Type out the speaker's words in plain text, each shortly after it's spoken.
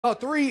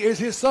3 is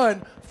his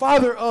son,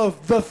 father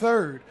of the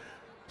third,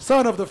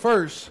 son of the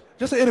first.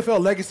 Just an NFL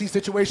legacy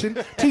situation.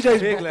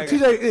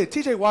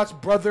 TJ Watt's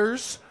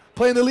brothers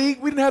play in the league.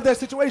 We didn't have that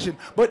situation,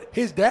 but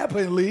his dad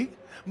played in the league.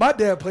 My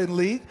dad played in the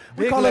league.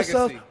 We call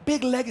ourselves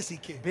big legacy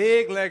kid.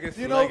 Big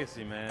legacy. You know,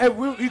 legacy, man.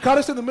 And you caught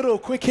us in the middle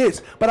of quick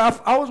hits, but I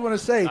always want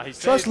to say,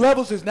 Truss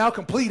Levelz is now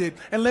completed,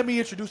 and let me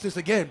introduce this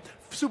again.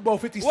 Super Bowl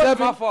 57. What's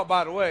my fault,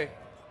 by the way?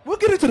 We'll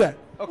get into that.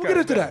 Okay, we'll get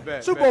into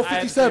that. Super Bowl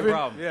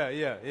 57.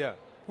 Yeah.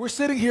 We're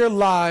sitting here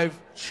live.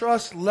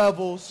 Truss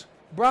Levelz,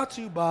 brought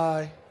to you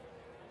by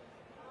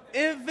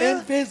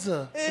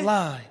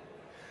Invisalign.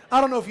 I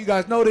don't know if you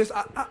guys know this.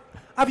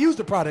 I've used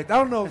the product. I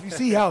don't know if you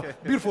see how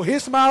beautiful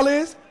his smile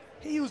is.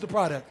 He used the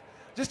product.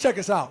 Just check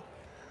us out.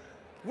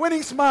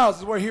 Winning smiles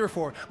is what we're here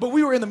for. But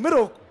we were in the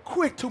middle of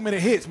quick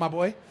 2-minute hits, my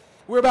boy.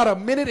 We're about a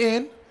minute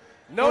in.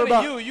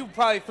 Knowing you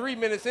probably 3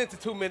 minutes into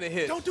 2-minute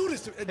hits. Don't do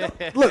this to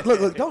me.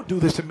 Look, don't do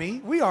this to me.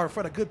 We are in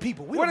front of good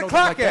people. Where the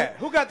clock at?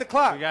 Who got the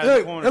clock?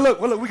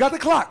 Look, we got the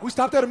clock. We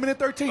stopped at a minute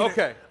 13.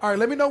 Okay. All right,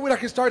 let me know when I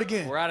can start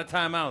again. We're out of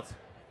timeouts.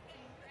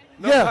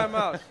 No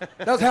timeouts.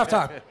 That was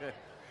halftime.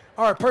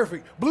 All right,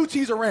 perfect. Blue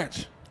cheese or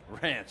ranch?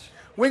 Ranch.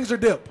 Wings or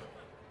dip?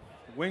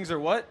 Wings or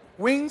what?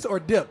 Wings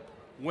or dip?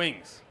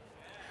 Wings.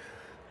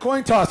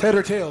 Coin toss, head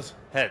or tails?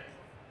 Head.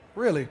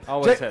 Really?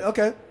 Always head.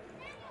 Okay.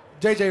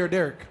 JJ or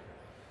Derek?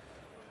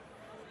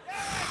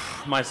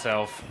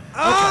 Myself.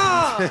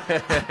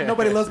 Okay.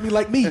 Nobody loves me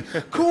like me.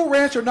 Cool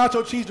Ranch or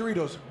nacho cheese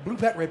Doritos? Blue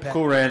pack, red pack?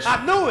 Cool Ranch.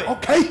 I knew it.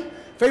 Okay.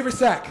 Favorite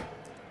sack?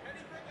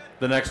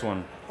 The next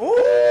one. Ooh.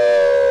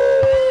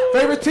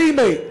 Favorite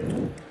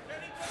teammate?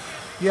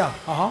 Yeah.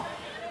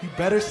 You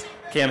better.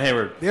 Cam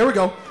Hayward. There we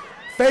go.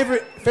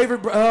 Favorite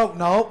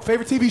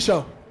TV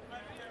show?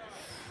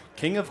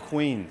 King of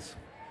Queens.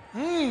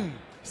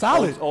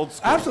 Solid. Old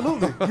school.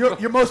 Absolutely.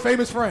 Your most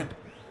famous friend?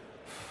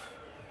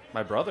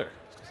 My brother.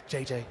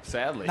 JJ.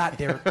 Sadly. Not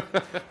Derek.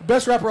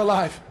 Best rapper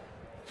alive?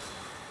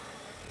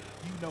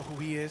 You know who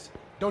he is.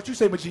 Don't you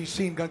say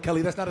Machine Gun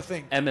Kelly. That's not a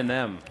thing.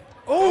 Eminem.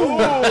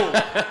 Oh,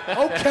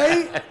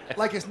 okay.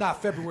 Like it's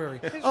not February.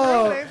 His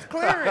real name's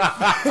Clarence.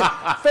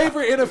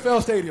 Favorite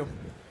NFL stadium?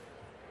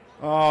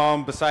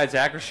 Besides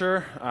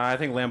Acrisure, I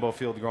think Lambeau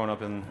Field growing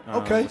up in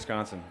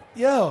Wisconsin.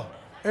 Yeah.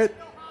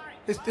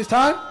 It's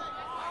time?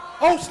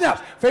 Oh,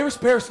 snaps. Favorite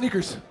pair of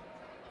sneakers?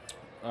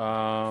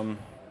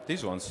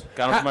 These ones.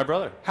 Got them from my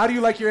brother. How do you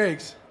like your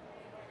eggs?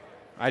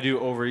 I do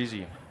over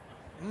easy.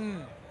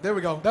 There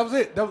we go. That was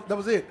it. That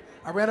was it.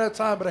 I ran out of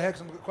time, but I had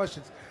some good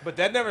questions. But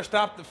that never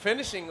stopped the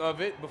finishing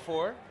of it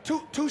before.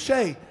 Touche.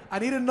 I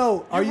need to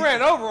know. You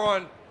ran over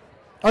on.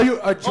 Are you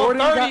a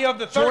Jordan? 30 of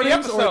the 30 Jordans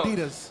episodes. or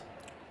Adidas?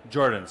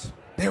 Jordans.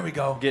 There we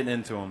go. Getting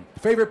into them.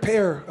 Favorite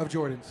pair of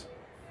Jordans?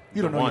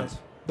 You don't know ones.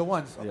 yet. The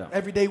ones. Yeah.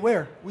 Everyday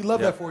wear. We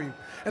love that for you.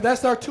 And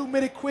that's our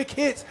 2-minute quick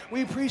hits.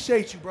 We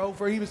appreciate you, bro,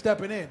 for even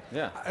stepping in.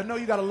 Yeah. I know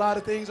you got a lot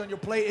of things on your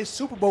plate. It's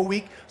Super Bowl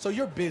week, so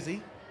you're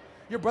busy.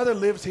 Your brother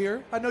lives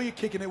here. I know you're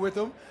kicking it with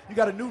him. You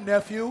got a new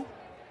nephew.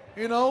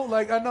 You know,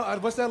 like I know.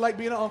 What's that like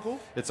being an uncle?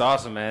 It's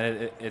awesome,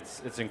 man.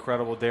 It's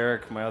incredible.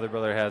 Derek, my other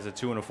brother, has a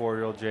 2- and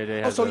 4-year-old.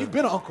 JJ has so you've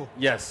been an uncle?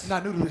 Yes.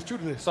 Not new to this, true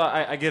to this. So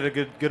I get a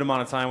good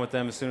amount of time with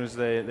them. As soon as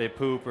they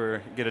poop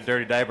or get a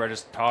dirty diaper, I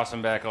just toss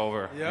them back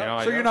over. Yeah. You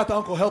know, So you're not the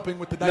uncle helping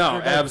with the diaper?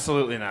 No,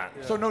 absolutely not.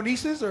 So no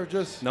nieces or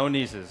just? No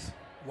nieces.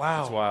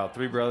 Wow. It's wild.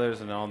 3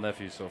 brothers and all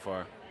nephews so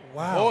far.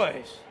 Wow.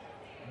 Boys.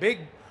 Big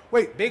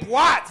Big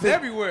watts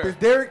everywhere. There's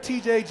Derek,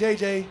 TJ,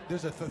 JJ.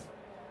 There's a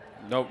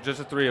Nope, just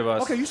the 3 of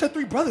us. Okay, you said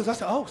 3 brothers. I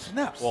said, oh,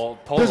 snaps. Well,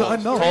 total. There's an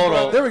unknown.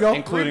 Total, there we go.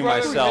 including 3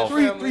 brothers, myself.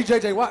 3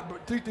 JJ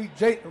Watt, 3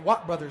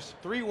 Watt brothers.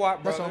 3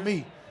 Watt brothers. That's on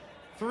me.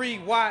 3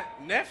 Watt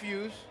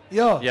nephews.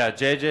 Yeah. Yeah,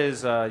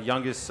 JJ's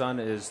youngest son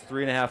is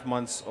 3.5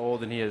 months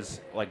old, and he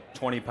is like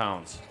 20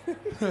 pounds.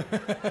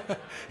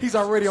 He's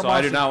already on so my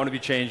I do not want to be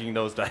changing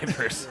those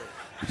diapers.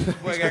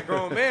 Boy, got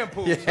grown man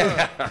poops.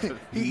 Yeah.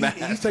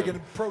 He's taking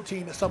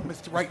protein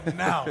supplements right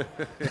now.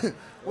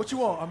 What you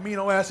want?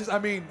 Amino acids? I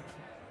mean,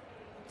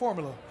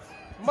 formula.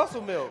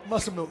 Muscle milk.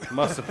 Muscle milk.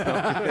 Muscle milk.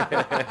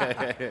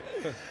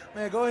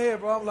 Man, go ahead,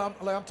 bro.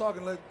 I'm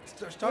talking.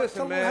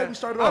 Listen, man, how we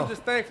started I'm off.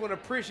 just thankful and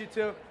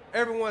appreciative.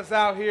 Everyone's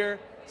out here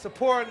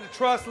supporting the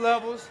Truss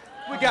Levelz.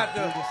 We got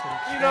the,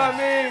 you know what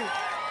I mean?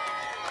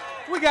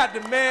 We got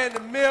the man, the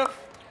myth.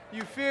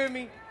 You feel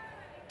me?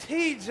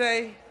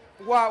 TJ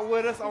Watt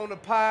with us on the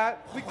pod.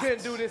 We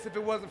couldn't do this if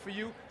it wasn't for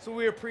you, so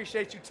we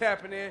appreciate you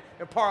tapping in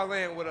and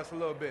parlaying with us a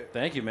little bit.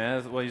 Thank you,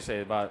 man. What do you say?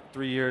 About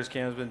 3 years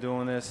Cam's been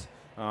doing this.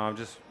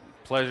 Just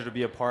pleasure to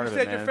be a part of it,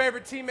 man. You said your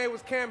favorite teammate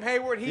was Cam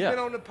Hayward. He's been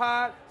on the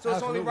pod, so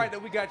it's only right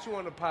that we got you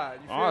on the pod.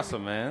 You feel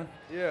awesome, me? man.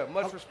 Yeah,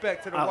 much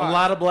respect to the A Watts.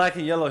 lot of black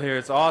and yellow here.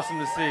 It's awesome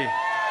to see.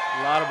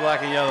 A lot of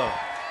black and yellow.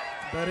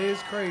 That is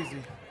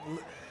crazy.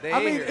 They I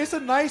mean, here. it's a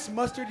nice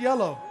mustard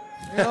yellow.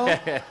 You know?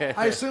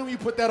 I assume you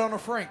put that on a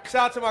Frank.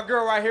 Shout out to my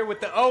girl right here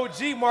with the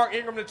OG Mark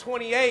Ingram, the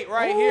 28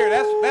 right here.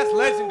 That's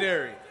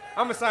legendary.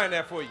 I'm going to sign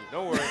that for you.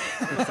 Don't worry.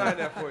 I'm going to sign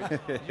that for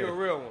you. You're a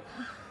real one.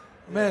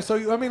 Man, so,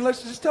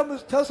 let's just tell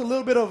us a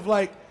little bit of,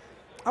 like,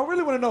 I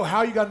really want to know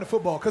how you got into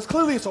football, because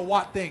clearly it's a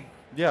Watt thing.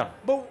 Yeah.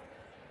 But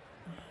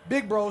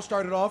big bro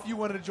started off, you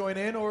wanted to join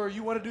in, or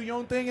you want to do your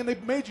own thing, and they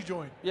made you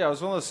join? Yeah, it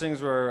was one of those things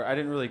where I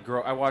didn't really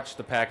grow. I watched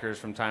the Packers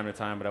from time to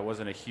time, but I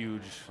wasn't a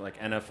huge like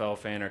NFL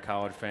fan or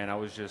college fan. I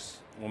was just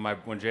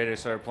when JJ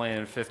started playing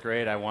in 5th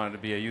grade, I wanted to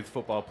be a youth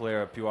football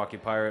player, a Pewaukee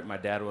Pirate. My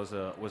dad was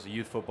a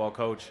youth football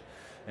coach,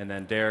 and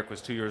then Derek was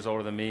 2 years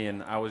older than me,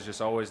 and I was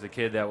just always the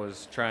kid that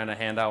was trying to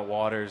hand out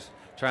waters,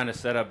 trying to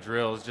set up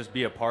drills, just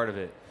be a part of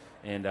it.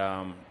 And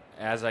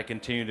as I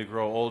continued to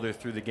grow older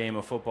through the game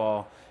of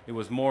football, it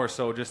was more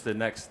so just the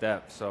next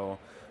step. So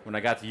when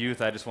I got to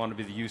youth, I just wanted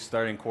to be the youth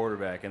starting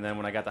quarterback. And then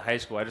when I got to high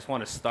school, I just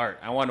wanted to start.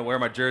 I wanted to wear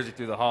my jersey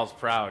through the halls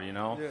proud, you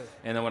know? Yeah.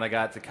 And then when I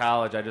got to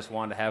college, I just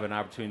wanted to have an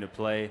opportunity to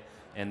play.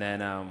 And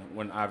then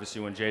when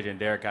JJ and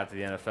Derek got to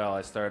the NFL,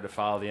 I started to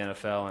follow the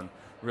NFL and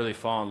really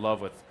fall in love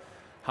with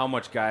how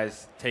much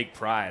guys take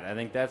pride. I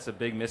think that's a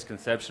big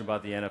misconception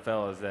about the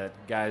NFL is that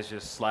guys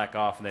just slack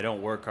off and they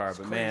don't work hard.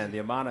 But, man, the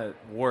amount of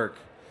work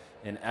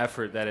and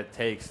effort that it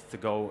takes to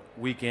go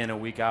week in and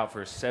week out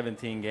for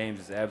 17 games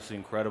is absolutely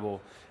incredible.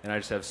 And I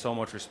just have so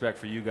much respect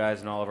for you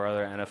guys and all of our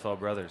other NFL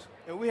brothers.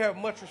 And we have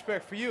much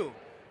respect for you.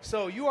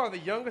 So you are the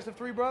youngest of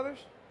 3 brothers?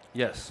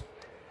 Yes.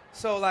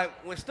 So, like,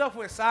 when stuff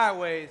went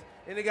sideways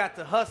and they got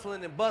to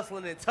hustling and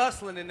bustling and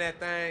tussling in that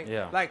thing,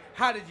 like,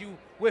 how did you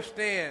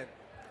withstand?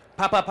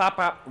 Pop, pop, pop,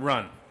 pop,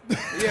 run.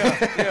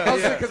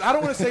 Yeah. Because I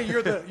don't want to say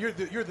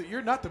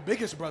you're not the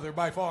biggest brother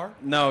by far.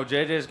 No,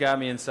 JJ's got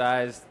me in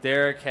size.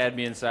 Derek had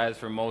me in size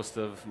for most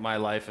of my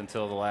life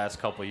until the last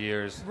couple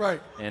years.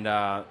 Right. And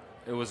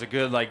it was a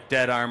good like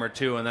dead arm or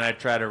two, and then I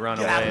try to run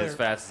away as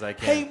fast as I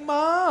can. Hey,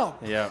 Mom.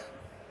 Yeah.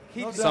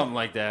 Something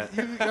like that.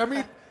 I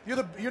mean,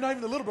 you're not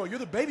even the little bro. You're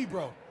the baby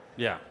bro.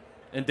 Yeah.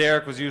 And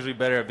Derek was usually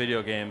better at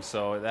video games,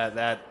 so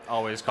that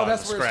always caused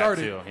that's a where it scrap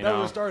started. too. That's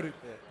where it started.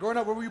 Yeah. Growing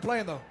up, what were you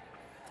playing though?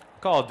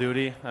 Call of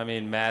Duty. I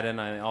mean, Madden.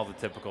 All the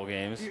typical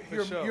games.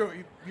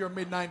 You're a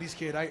mid-'90s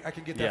kid. I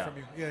can get that from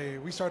you. Yeah.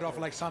 We started off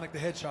with like Sonic the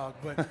Hedgehog,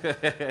 but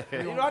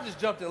I just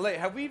jumped in late.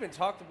 Have we even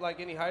talked like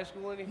any high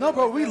school or anything? No,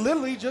 bro. Like we that?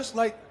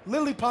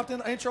 literally popped in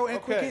the intro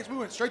and quick hits. We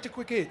went straight to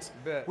quick hits.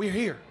 Bet. We're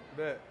here.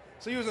 Bet.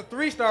 So you was a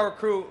 3-star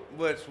recruit,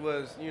 which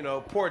was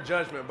poor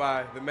judgment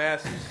by the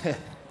masses.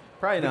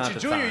 Probably not. Your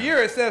junior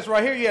year, it says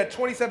right here, you had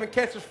 27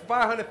 catches for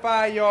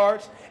 505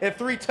 yards and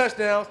 3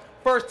 touchdowns.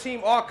 First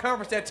team all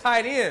conference at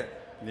tight end.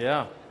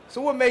 Yeah.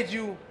 So what made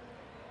you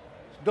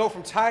go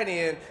from tight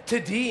end to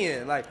D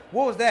end? Like,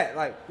 what was that?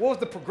 Like, what was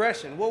the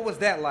progression? What was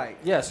that like?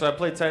 Yeah, so I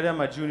played tight end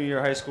my junior year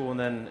of high school, and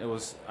then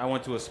I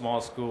went to a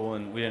small school,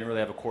 and we didn't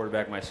really have a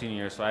quarterback my senior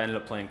year, so I ended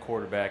up playing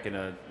quarterback in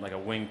a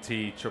wing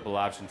T, triple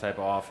option type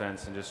of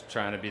offense, and just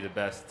trying to be the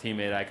best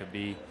teammate I could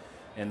be.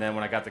 And then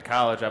when I got to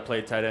college, I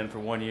played tight end for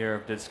 1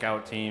 year, did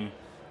scout team,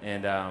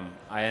 and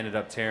I ended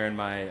up tearing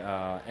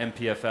my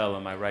MPFL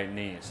in my right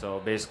knee. So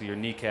basically your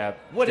kneecap.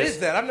 What is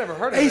that? I've never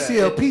heard of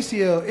ACL, that.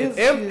 PCL,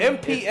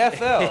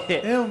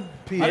 MPFL.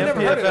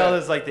 MPFL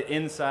is like the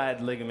inside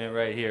ligament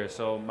right here.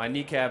 So my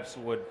kneecaps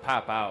would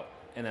pop out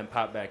and then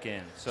pop back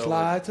in. So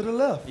slide to the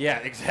left. Yeah,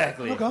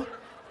 exactly. Okay.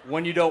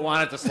 When you don't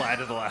want it to slide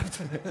to the left.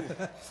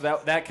 So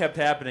that kept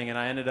happening, and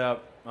I ended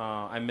up,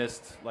 I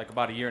missed like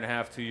about 1.5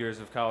 years, 2 years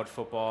of college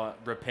football,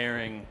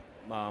 repairing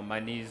my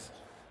knees.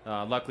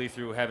 Luckily,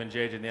 through having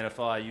JJ in the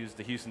NFL, I used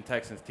the Houston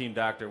Texans team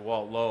doctor,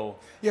 Walt Lowe.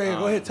 Yeah,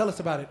 go ahead. Tell us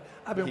about it.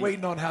 I've been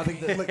waiting on how the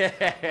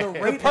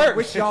rate at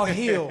which y'all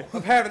heal.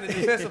 Of having the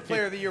defensive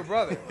player of the year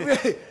brother.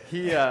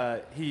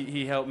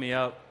 He helped me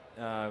out,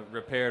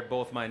 repaired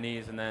both my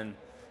knees, and then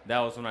that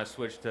was when I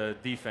switched to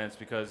defense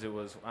because it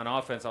was on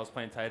offense I was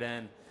playing tight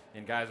end,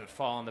 and guys would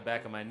fall on the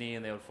back of my knee,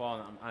 and they would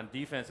fall. On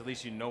defense, at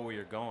least you know where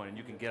you're going, and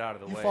you can get out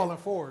of the way. You're falling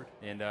forward.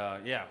 And,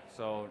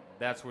 so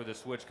that's where the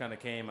switch kind of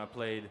came. I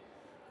played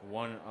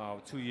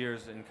 2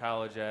 years in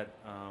college at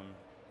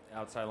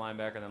outside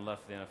linebacker, and then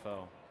left the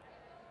NFL.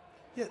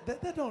 Yeah,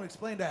 that don't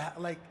explain that.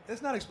 Like,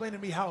 it's not explaining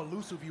to me how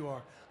elusive you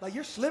are. Like,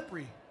 you're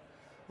slippery.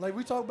 Like,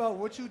 we talk about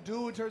what you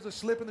do in terms of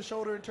slipping the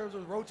shoulder, in terms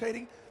of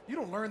rotating. You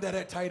don't learn that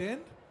at tight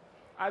end.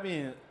 I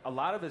mean, a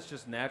lot of it's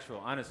just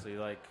natural, honestly.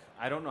 Like,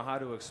 I don't know how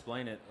to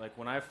explain it. Like,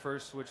 when I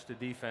first switched to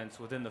defense,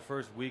 within the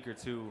first week or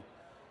two,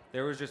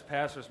 there was just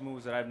pass rush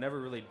moves that I've never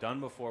really done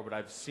before, but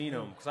I've seen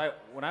them. Because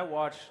when I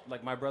watch,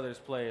 like, my brothers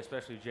play,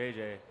 especially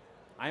JJ,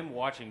 I'm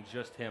watching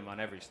just him on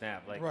every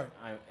snap. Like, right.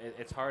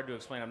 It's hard to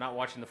explain. I'm not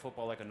watching the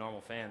football like a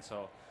normal fan.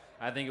 So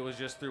I think it was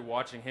just through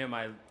watching him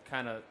I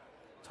kind of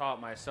taught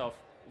myself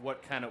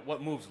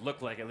what moves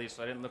look like, at least.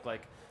 So I didn't look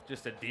like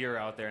just a deer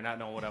out there not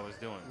knowing what I was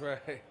doing.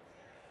 Right.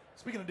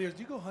 Speaking of deers,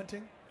 do you go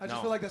hunting? I just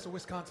No. feel like that's a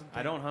Wisconsin thing.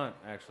 I don't hunt,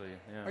 actually.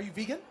 Yeah. Are you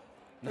vegan?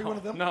 No, Are you one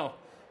of them? No.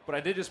 But I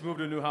did just move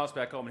to a new house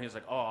back home, and he was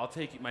like, "Oh, I'll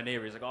take you." My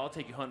neighbor, he's like, "Oh, I'll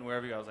take you hunting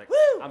wherever you go." I was like,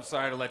 Woo! "I'm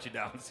sorry to let you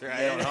down, sir.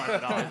 I don't hunt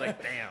at all." I was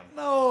like, "Damn."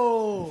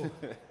 No.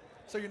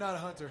 So you're not a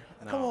hunter.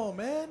 No. Come on,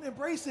 man.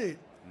 Embrace it.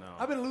 No.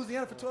 I've been in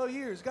Louisiana for 12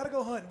 years. Got to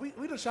go hunt. We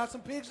done shot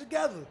some pigs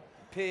together.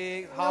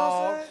 Pig, You know what I'm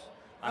hogs. saying?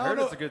 I heard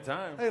it's a good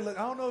time. Hey, look,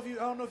 I don't know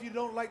if you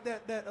don't like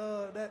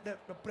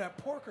that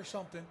pork or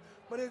something,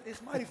 but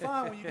it's mighty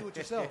fine when you do it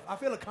yourself. I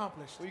feel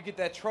accomplished. Where you get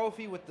that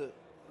trophy with the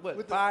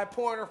With the-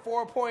 5-pointer,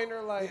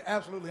 4-pointer, like. Yeah,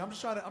 absolutely. I'm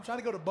trying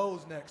to go to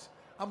Bose next.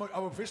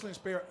 I'm officially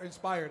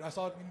inspired. I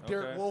saw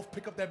Derek Wolf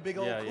pick up that big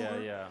old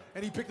cooler,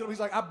 and he picked it up. He's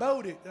like, I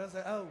bowed it. And I was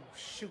like, oh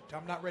shoot,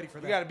 I'm not ready for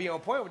that. You got to be on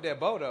point with that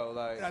bow though.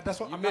 Like that's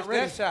what you I'm missed not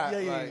ready. that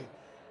shot. Yeah.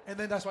 And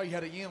then that's why you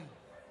had a yim.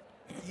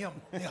 Yeah.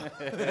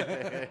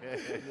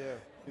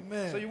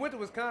 Man. So you went to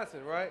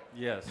Wisconsin, right?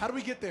 Yes. How do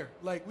we get there?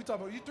 Like we talk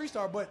about you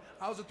 3-star, but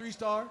I was a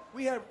 3-star.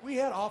 We had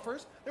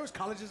offers. There was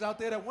colleges out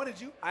there that wanted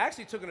you. I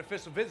actually took an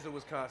official visit to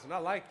Wisconsin. I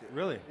liked it.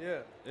 Really? Yeah.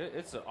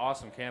 It's an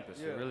awesome campus.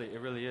 Yeah.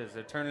 It really is.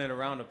 They're turning it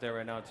around up there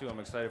right now too. I'm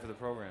excited for the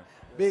program.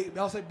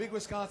 I'll say big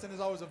Wisconsin is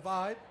always a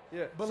vibe.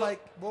 Yeah. But so,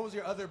 like, what was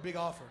your other big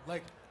offer?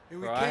 Like, it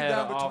Bro, came I had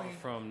down an offer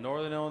between. from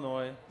Northern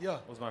Illinois. Yeah.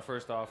 Was my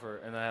first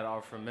offer, and I had an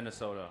offer from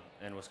Minnesota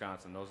and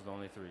Wisconsin. Those are the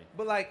only 3.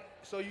 But like,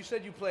 so you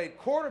said you played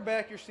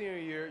quarterback your senior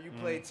year. You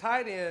played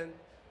tight end.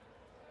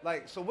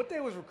 Like, so what they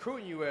was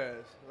recruiting you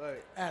as?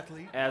 Like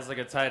Athlete. As like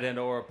a tight end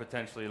or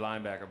potentially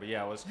linebacker. But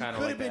yeah, it was kind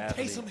of like You could have the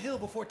been athlete. Taysom Hill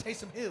before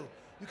Taysom Hill.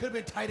 You could have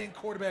been tight end,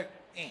 quarterback,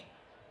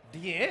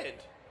 the end.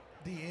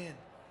 the end.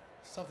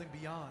 Something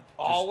beyond.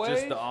 Always.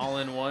 Just the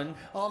all-in-one.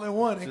 All in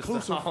one, Just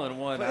inclusive. the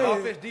all-in-one. Play Hey,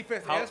 offense,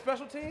 defense, and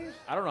special teams.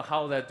 I don't know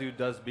how that dude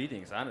does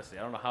beatings. Honestly,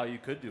 I don't know how you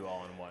could do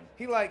all-in-one.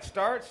 He like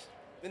starts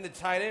in the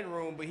tight end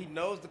room, but he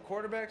knows the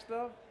quarterback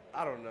stuff.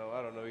 I don't know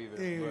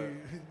either. Yeah, But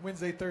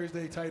Wednesday,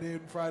 Thursday, tight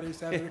end, Friday,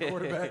 Saturday,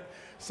 quarterback,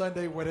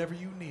 Sunday, whatever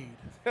you need.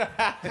 But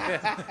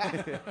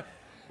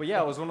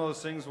yeah, it was one of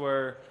those things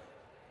where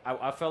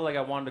I felt like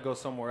I wanted to go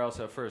somewhere else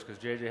at first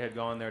because JJ had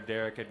gone there,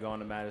 Derek had gone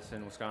to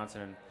Madison,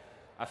 Wisconsin, and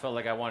I felt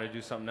like I wanted to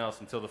do something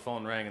else until the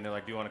phone rang and they're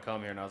like, do you want to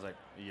come here? And I was like,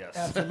 yes.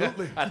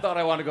 Absolutely. I thought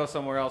I wanted to go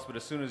somewhere else, but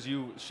as soon as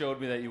you showed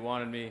me that you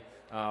wanted me,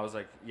 I was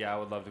like, yeah, I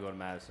would love to go to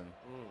Madison.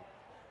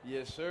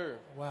 yes, sir.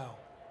 Wow.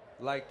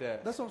 Like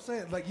that. That's what I'm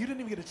saying. Like, you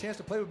didn't even get a chance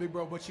to play with Big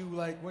Bro, but you,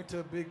 like, went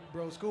to Big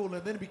Bro school,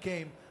 and then it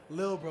became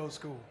Lil Bro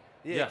school.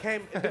 Yeah,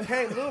 it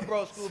became Little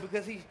Bro school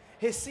because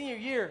his senior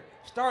year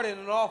started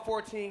in all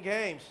 14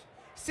 games.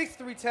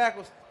 63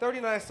 tackles,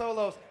 39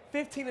 solos,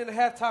 15 and a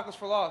half tackles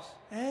for loss.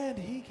 And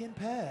he can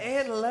pass.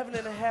 And 11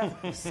 and a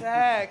half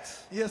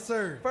sacks. Yes,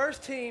 sir.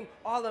 First team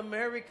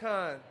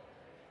All-American.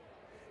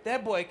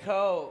 That boy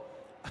cold.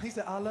 He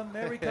said,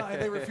 All-American,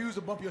 and they refused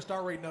to bump your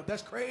star rating up.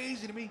 That's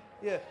crazy to me.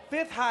 Yeah,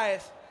 5th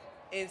highest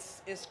in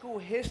school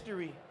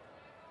history.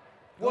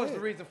 What was the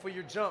reason for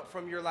your jump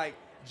from your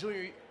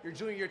junior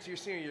year to your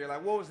senior year?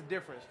 Like, what was the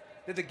difference?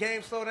 Did the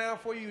game slow down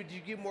for you? Did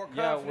you get more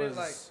confident?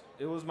 Yeah,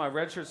 it was my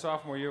redshirt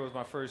sophomore year. Was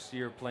my first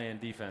year playing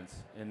defense,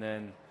 and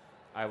then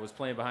I was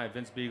playing behind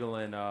Vince Beagle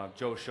and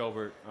Joe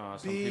Schobert.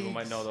 Some people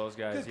might know those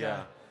guys. Good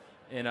guy.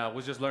 And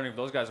was just learning.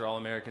 Those guys are all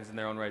Americans in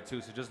their own right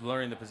too. So just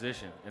learning the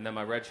position. And then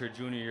my redshirt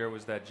junior year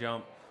was that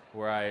jump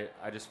where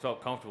I just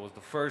felt comfortable. It was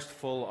the first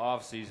full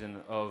off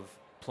season of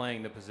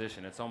playing the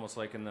position. It's almost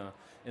like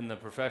in the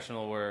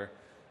professional where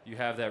you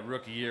have that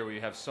rookie year where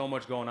you have so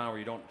much going on where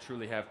you don't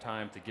truly have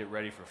time to get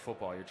ready for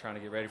football. You're trying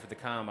to get ready for the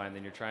combine,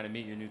 then you're trying to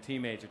meet your new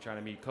teammates, you're trying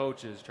to meet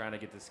coaches, trying to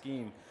get the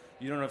scheme.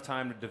 You don't have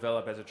time to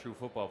develop as a true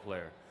football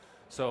player.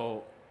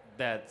 So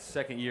that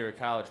second year of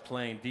college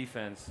playing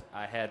defense,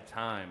 I had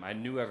time. I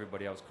knew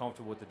everybody. I was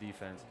comfortable with the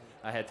defense.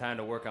 I had time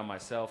to work on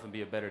myself and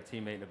be a better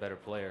teammate and a better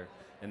player,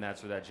 and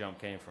that's where that jump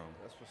came from.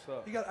 That's what's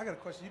up. I got a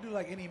question. You do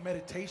like any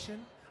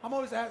meditation? I'm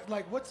always asked,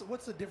 like,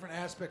 what's a different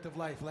aspect of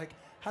life? Like,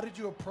 how did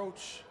you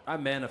approach? I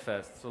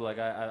manifest. So like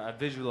I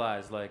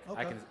visualize. Like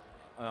Okay. I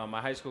can.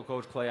 My high school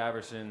coach Clay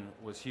Iverson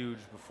was huge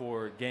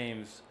before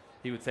games.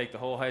 He would take the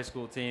whole high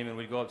school team and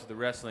we'd go up to the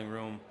wrestling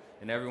room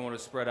and everyone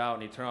would spread out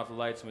and he'd turn off the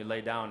lights and we'd lay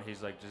down. And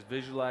he's like, just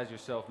visualize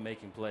yourself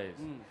making plays.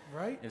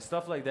 Right. And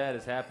stuff like that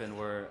has happened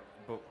where,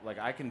 like,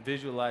 I can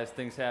visualize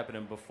things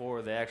happening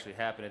before they actually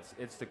happen.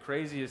 It's the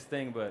craziest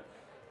thing, but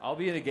I'll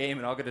be in a game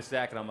and I'll get a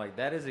sack and I'm like,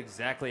 that is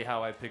exactly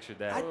how I pictured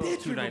that I did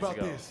 2 dream nights about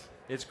ago. this.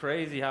 It's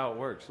crazy how it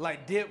works.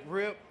 Like dip,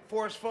 rip,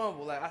 force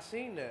fumble. Like, I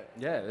seen that.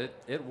 Yeah,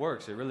 it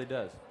works. It really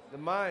does. The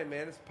mind,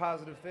 man, it's a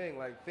positive thing.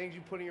 Like, things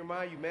you put in your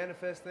mind, you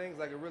manifest things.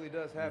 Like, it really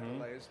does happen.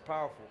 Like, it's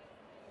powerful.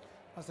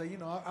 I say,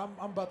 I'm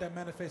about that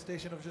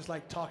manifestation of just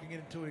like talking it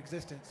into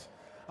existence.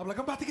 I'm like,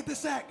 I'm about to get this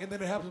sack, and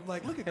then it happens. I'm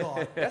like, look at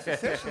God. That's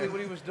essentially what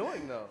he was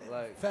doing, though.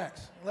 Like,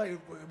 Facts. Like,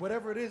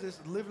 whatever it is, it's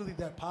literally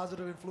that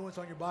positive influence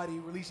on your body.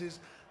 It releases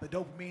the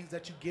dopamines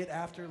that you get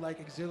after,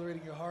 like,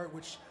 exhilarating your heart,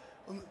 which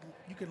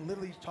you can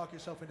literally talk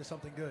yourself into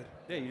something good.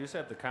 Yeah, you just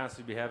have to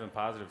constantly be having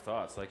positive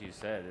thoughts, like you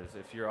said.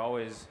 If you're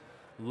always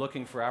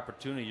looking for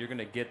opportunity, you're going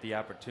to get the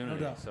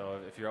opportunity. No doubt. So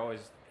if you're always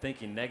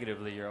thinking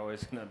negatively, you're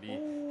always going to be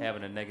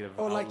having a negative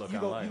Or like outlook you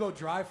on go, life. you go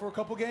drive for a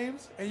couple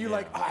games, and you're Yeah.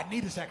 like, I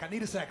need a sack, I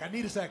need a sack, I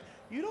need a sack.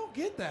 You don't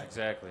get that.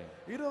 Exactly.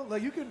 You know,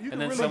 like you can And then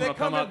really. someone will come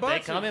come in up. They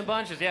bunches. come in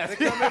bunches. Yeah. they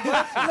come in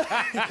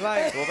bunches.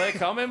 Like, Well, they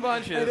come in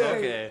bunches.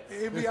 Okay.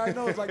 NBA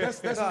knows, like that's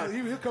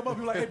he'll come up,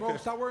 he'll be like, hey bro,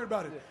 stop worrying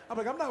about it. I'm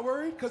like, I'm not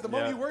worried, because the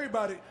moment Yeah. you worry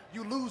about it,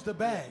 you lose the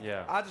bag.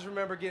 Yeah. I just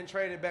remember getting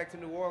traded back to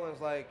New Orleans,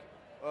 like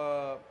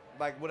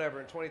whatever,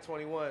 in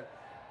 2021.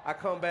 I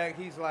come back,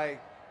 he's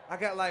like, I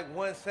got like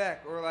 1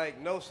 sack or like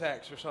no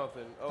sacks or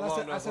something.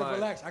 I said,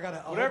 relax, I got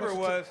a Whatever it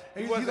was,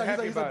 he wasn't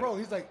happy he's about like, bro, it.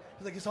 he's like,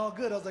 it's all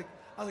good. I was like,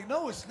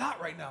 no, it's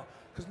not right now.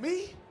 Because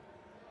me,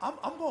 I'm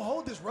going to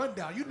hold this run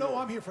down. You know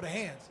I'm here for the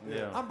hands.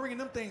 Yeah. I'm bringing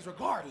them things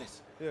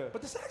regardless. Yeah.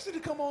 But the sacks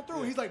didn't come on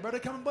through. He's like, bro, they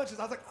come in bunches.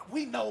 I was like,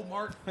 we know,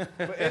 Mark.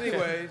 But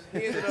anyways,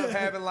 he ended up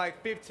having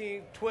like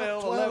 15,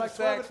 12, 11 like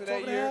sacks 12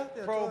 that year.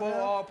 yeah, Pro 12 Bowl, and a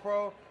half. All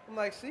Pro. I'm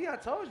like, see, I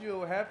told you it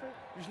would happen.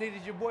 You just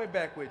needed your boy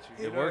back with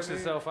you. It works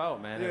itself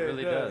out, man. Yeah, it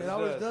really does. does. It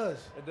always does.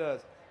 It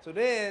does. So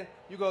then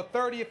you go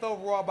 30th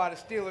overall by the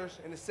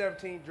Steelers in the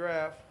 17th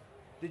draft.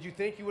 Did you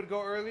think you would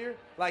go earlier?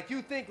 Like,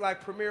 you think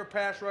like premier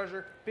pass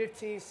rusher,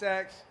 15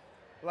 sacks,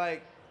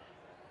 like,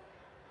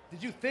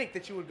 did you think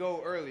that you would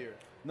go earlier?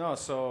 No,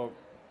 so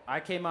I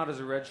came out as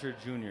a redshirt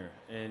junior,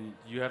 and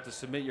you have to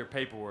submit your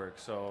paperwork.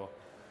 So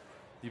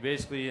you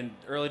basically, in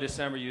early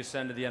December, you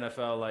send to the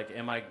NFL, like,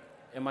 am I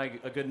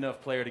a good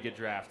enough player to get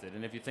drafted?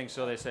 And if you think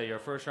so, they say you're a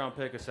first-round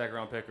pick, a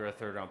second-round pick, or a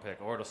third-round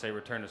pick, or it'll say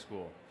return to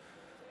school.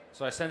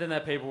 So I sent in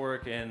that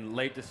paperwork, and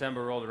late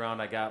December rolled around.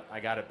 I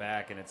got it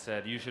back, and it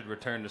said you should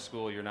return to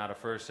school. You're not a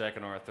first,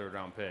 second, or a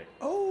third-round pick.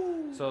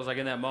 Oh. So it was like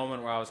in that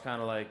moment where I was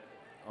kind of like,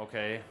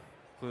 okay,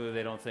 clearly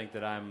they don't think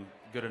that I'm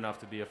good enough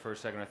to be a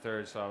first, second, or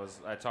third. So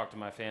I talked to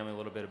my family a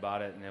little bit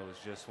about it, and it was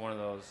just one of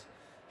those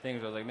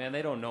things where I was like, man,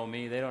 they don't know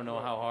me. They don't know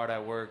how hard I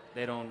work.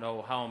 They don't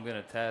know how I'm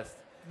going to test.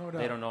 No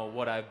doubt. They don't know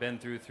what I've been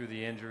through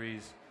the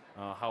injuries,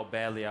 how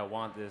badly I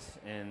want this,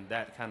 and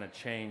that kind of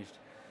changed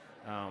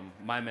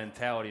my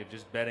mentality of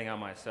just betting on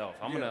myself.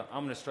 I'm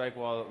gonna strike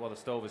while the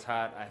stove is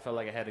hot. I felt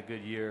like I had a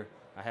good year.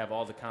 I have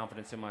all the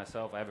confidence in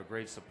myself. I have a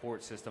great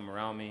support system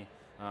around me.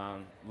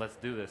 Let's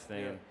do this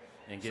thing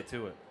and get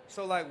to it.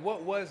 So, like,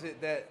 what was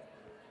it that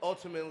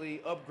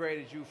ultimately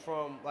upgraded you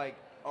from, like,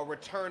 a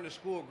return to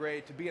school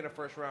grade to being a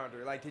first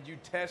rounder? Like, did you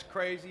test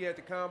crazy at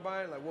the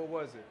combine? Like, what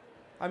was it?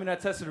 I mean, I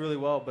tested really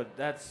well, but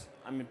that's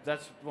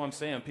what I'm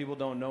saying. People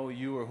don't know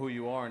you or who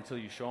you are until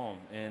you show them.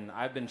 And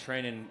I've been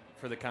training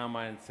for the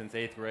combine since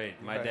 8th grade.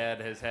 My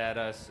dad has had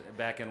us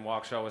back in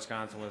Waukesha,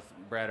 Wisconsin with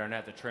Brad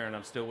Arnett, the trainer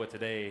I'm still with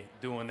today,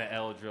 doing the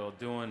L drill,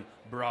 doing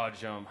broad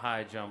jump,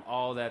 high jump,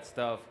 all that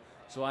stuff.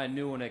 So I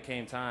knew when it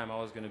came time I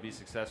was going to be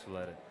successful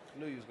at it. I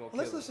knew you was going to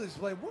kill it. Let's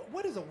explain.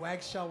 What is a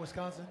Waukesha,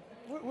 Wisconsin?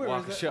 Where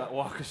is Waukesha,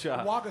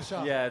 Waukesha.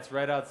 Waukesha. Yeah, it's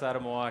right outside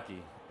of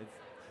Milwaukee.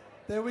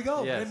 There we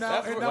go. Yes, and now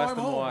that's I'm west of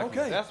home. Milwaukee.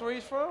 Okay. That's where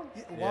he's from?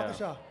 Yeah,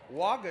 Waukesha.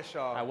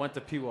 Waukesha. I went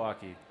to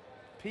Pewaukee.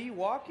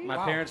 Pewaukee? My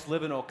parents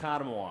live in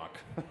Oconomowoc.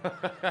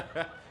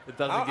 It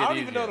doesn't I get don't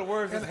easier. even know the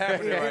words that's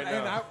happening right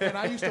now. And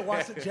I used to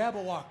watch the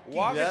Jabberwock.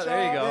 Waukesha, Yeah,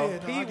 there you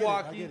go.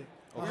 Pewaukee. I get it.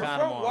 You're from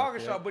Oconomowoc,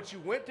 Waukesha, yeah. but you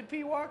went to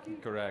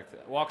Pewaukee?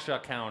 Correct.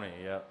 Waukesha County,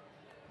 yep.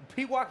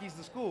 Pewaukee's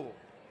the school.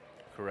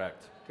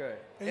 Correct. Okay.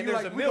 And And you're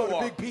there's like, a we go to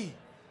Milwaukee. Big P.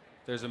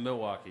 There's a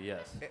Milwaukee,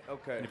 yes.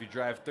 Okay. And if you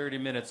drive 30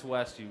 minutes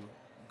west, you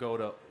go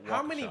to Waukesha.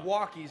 How many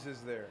Walkies is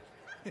there?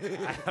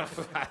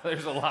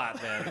 There's a lot,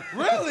 man.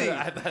 Really?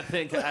 I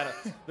think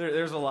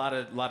there's a lot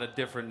of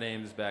different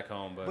names back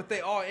home, but But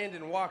they all end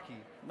in Waukee.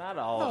 not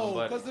all No, of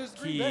them. 'cause But there's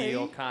Green Key, Bay.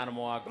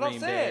 Oconomowoc, But I'm Green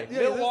saying, Bay,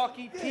 Yeah,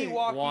 Milwaukee, yeah.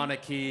 Pewaukee.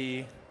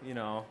 Wanakee, you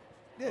know.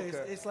 Yeah, Okay.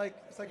 it's like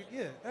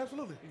yeah,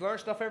 absolutely. You learn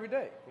stuff every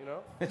day, you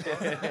know?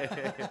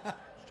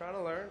 Just trying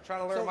to learn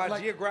So, my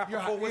like,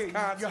 geographical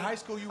Wisconsin. your high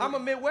school, I'm a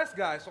Midwest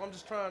guy, so I'm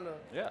just trying to.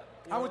 Yeah.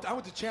 I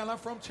went to Chandler. I'm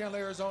from Chandler,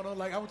 Arizona.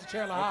 Like I went to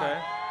Chandler Okay.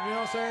 High. You know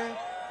what I'm saying?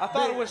 I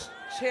thought it was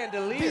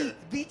Chandelier.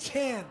 The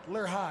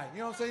Chandler High. You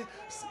know what I'm saying?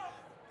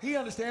 He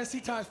understands.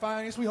 C-Time's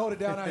finest. We hold it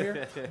down out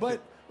here.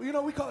 But you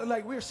know, we call it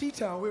like we're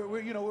C-Town.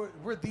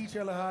 We're the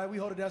Chandler High. We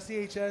hold it down.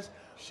 CHS.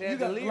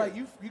 Chandelier. You got, like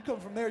you come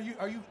from there.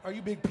 Are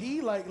you Big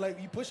P? Like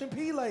you pushing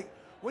P? Like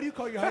what do you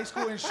call your high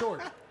school in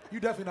short? You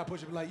definitely not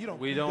pushing. Like you don't.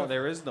 We you don't.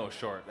 There is no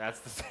short. That's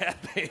the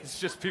sad thing. It's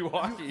just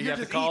Pewaukee. You you're have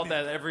to just call it eating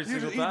that every You're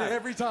single just eating time. it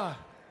every time.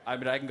 I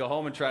mean, I can go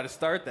home and try to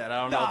start that.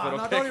 I don't know if it'll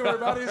Nah, pick don't even worry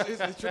up. about it.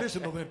 It's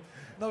traditional then.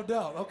 No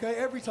doubt. Okay,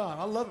 every time.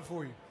 I love it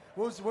for you.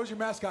 What was your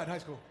mascot in high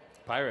school?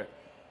 Pirate.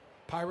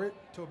 Pirate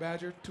to a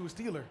Badger to a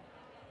Steeler.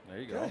 There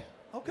you go. Okay.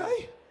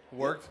 Okay.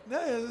 Worked. Yeah,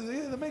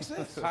 that makes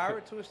sense.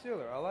 Pirate to a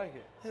Steeler. I like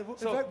it. Yeah, in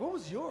So- fact, what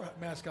was your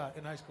mascot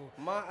in high school?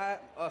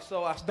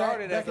 So I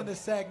started back as in the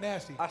Sag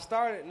Nasty. I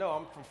started. No,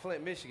 I'm from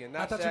Flint, Michigan.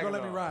 Not I thought you were Saginaw.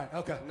 gonna let me ride.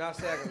 Okay. Not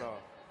Saginaw.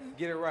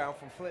 Get it right. I'm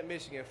from Flint,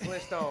 Michigan.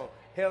 Flintstone.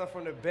 Hailing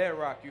from the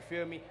bedrock. You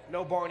feel me?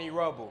 No Barney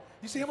Rubble.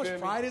 You see how much feel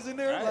me? pride is in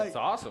there? Right, it's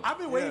awesome. I've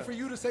been waiting Yeah. for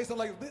you to say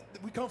something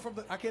like, we come from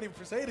the, I can't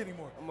even say it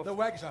anymore, the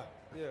Waukesha.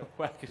 Yeah.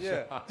 Waukesha.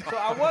 Yeah. So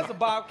I was a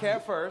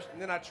Bobcat first,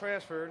 and then I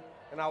transferred,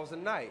 and I was a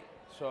Knight.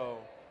 So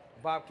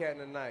Bobcat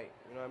and a Knight.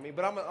 You know what I mean?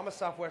 But I'm a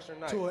Southwestern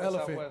Knight. To an I'm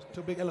elephant, Southwestern. to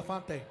a big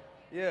elefante.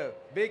 Yeah,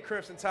 big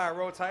crimson tie,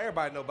 roll tie.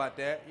 Everybody know about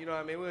that. You know what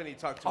I mean? We don't need to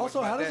talk too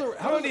Also, much how about does that.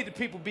 how We don't does need the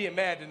people being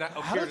mad tonight.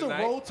 How does a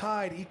roll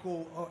tide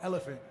equal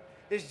elephant?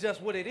 It's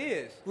just what it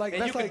is. Like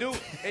and that's you can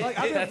like, do. like it-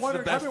 I've been that's the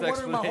wondering best my whole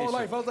explanation.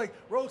 life. I was like,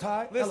 roll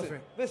tide,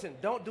 elephant. Listen,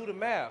 don't do the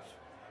math.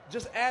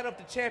 Just add up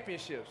the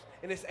championships,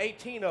 and it's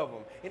 18 of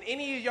them. And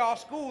any of y'all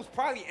schools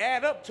probably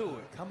add up to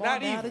it. Come on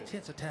Not now, even. the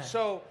tits are tight.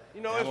 So,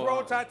 you know, it's Come roll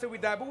on. tide till we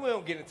die, but we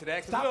don't get into that.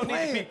 'cause Stop we don't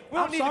playing. need the people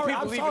I'm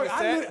leaving sorry. the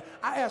set.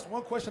 I asked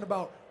one question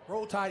about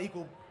roll tide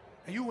equal,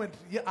 and you went,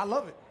 yeah, I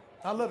love it.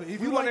 I love it. If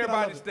We you want like it, I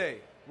everybody love to it.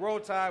 stay. Roll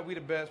Tide, we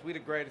the best, we the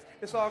greatest.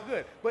 It's all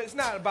good. But it's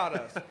not about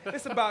us.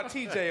 It's about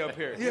TJ up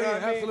here. You know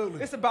what I mean?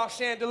 Absolutely. It's about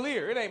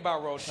Chandelier. It ain't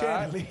about Roll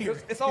Tide.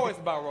 Chandelier. It's always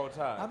about Roll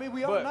Tide. I mean,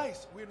 we are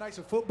nice. We're nice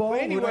at football.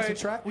 But anyway, we're nice at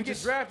track. we get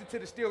drafted to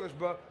the Steelers,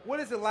 bro. What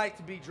is it like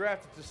to be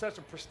drafted to such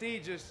a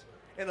prestigious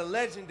and a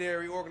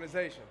legendary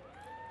organization?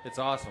 It's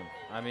awesome.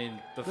 I mean,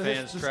 the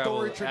fans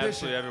travel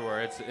absolutely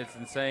everywhere. It's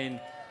insane.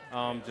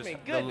 Just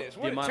goodness, the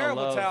where amount the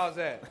terrible of love. towels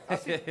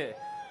at?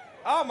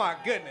 Oh my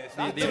goodness!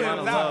 The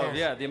amount of love,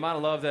 the amount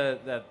of love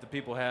that the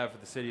people have for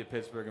the city of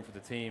Pittsburgh and for the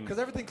team. Because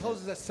everything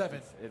closes at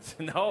 7. It's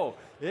an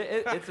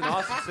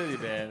awesome city,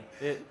 man.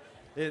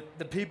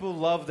 The people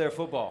love their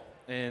football,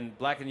 and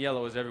black and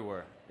yellow is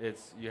everywhere.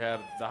 You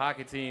have the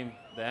hockey team,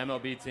 the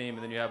MLB team,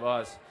 and then you have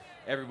us.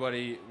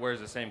 Everybody wears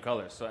the same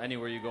colors, so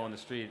anywhere you go on the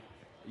street,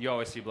 you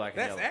always see black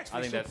and yellow. That's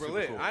actually super super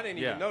lit. cool. I didn't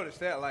even notice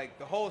that. Like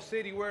the whole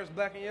city wears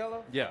black and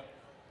yellow. Yeah,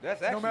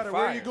 that's actually no matter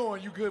fire. where you're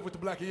going, you good with the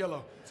black and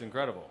yellow. It's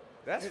incredible.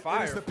 That's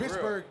fire. It's the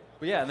Pittsburgh.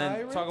 But yeah, and then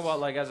Pirates? talk about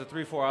like as a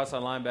 3-4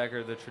 outside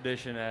linebacker, the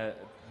tradition at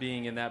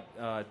being in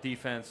that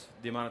defense,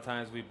 the amount of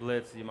times we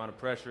blitz, the amount of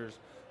pressures,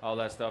 all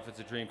that stuff. It's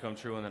a dream come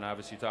true. And then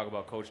obviously you talk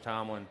about Coach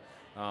Tomlin,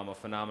 a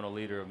phenomenal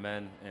leader of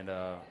men and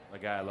a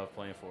guy I love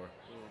playing for.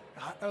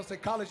 I would say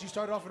college, you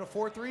started off in a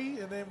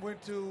 4-3 and then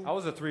went to. I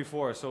was a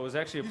 3-4, so it was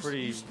actually a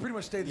pretty. You pretty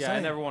much stayed the yeah, same. I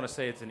never want to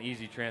say it's an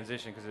easy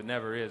transition because it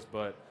never is,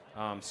 but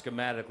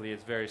schematically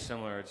it's very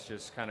similar. It's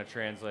just kind of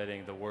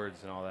translating the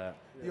words and all that.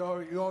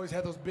 You always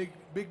had those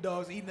big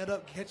dogs eating it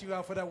up, catch you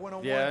out for that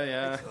one-on-one.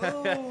 Yeah.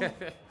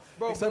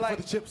 Bro, except like,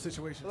 for the chip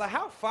situation. Like,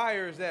 how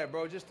fire is that,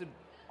 bro? Just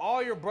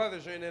all your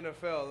brothers are in the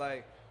NFL.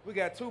 Like, we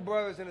got 2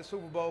 brothers in the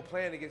Super Bowl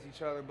playing against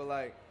each other, but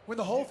like. When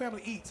the whole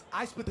family eats,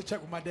 I split the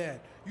check with my dad.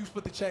 You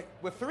split the check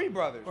with 3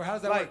 brothers. Or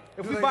how's that like,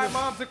 work? If we buy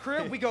mom's a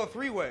crib, we go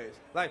 3 ways.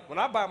 Like, when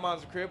I buy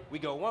mom's a crib, we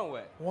go 1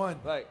 way.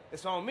 Like,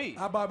 it's on me.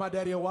 I buy my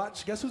daddy a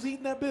watch. Guess who's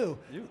eating that bill?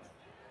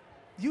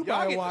 You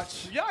buy a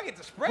watch. Y'all get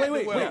to spread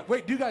the wealth.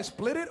 Wait. Do you guys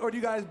split it or do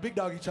you guys big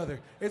dog each other?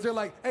 Is there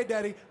like, hey,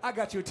 daddy, I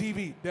got you a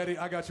TV. Daddy,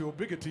 I got you a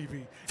bigger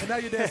TV. And now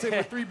your dad's sitting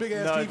with 3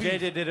 big-ass TVs. No,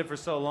 JJ did it for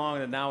so long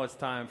that now it's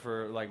time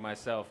for, like,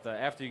 myself.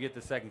 After you get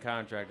the second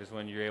contract is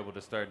when you're able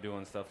to start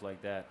doing stuff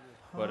like that.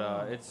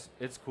 But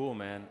it's cool,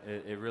 man.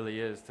 It really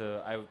is.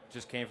 I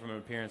just came from an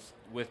appearance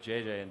with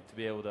JJ, and to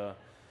be able to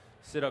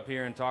sit up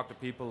here and talk to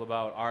people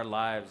about our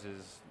lives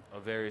is a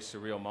very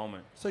surreal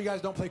moment. So you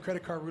guys don't play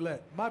credit card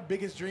roulette? My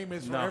biggest dream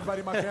is for everybody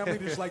in my family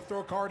to just like throw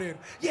a card in.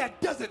 Yeah, it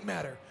doesn't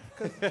matter.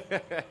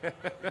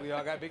 We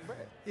all got big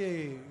bread.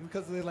 Yeah,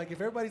 because like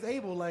if everybody's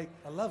able, like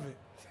I love it.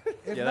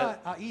 If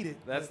not, I'll eat it.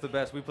 That's the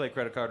best. We play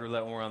credit card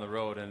roulette when we're on the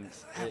road, and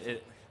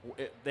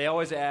they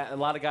always a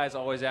lot of guys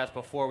always ask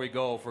before we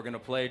go if we're gonna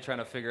play, trying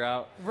to figure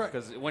out. Right.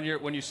 Because when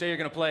you say you're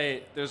gonna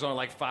play, there's only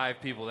like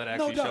 5 people that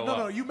actually show up.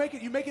 No. You make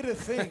it a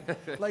thing.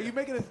 Like you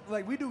make it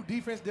like we do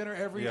defense dinner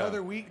every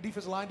other week,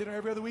 defense line dinner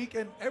every other week,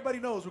 and everybody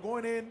knows we're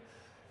going in,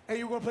 and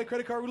you're gonna play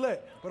credit card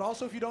roulette. But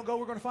also, if you don't go,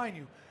 we're gonna fine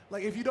you.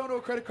 Like if you don't know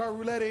what credit card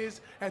roulette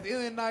is, at the end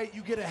of the night,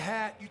 you get a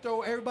hat. You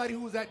throw everybody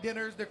who was at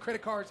dinners their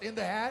credit cards in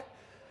the hat.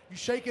 You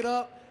shake it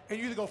up. And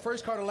you either go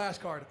first card or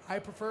last card. I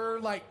prefer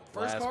like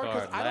first card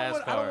because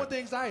I don't want the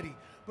anxiety.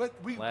 But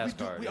we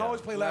always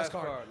play last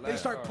card. They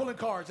start pulling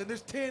cards, and there's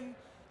 10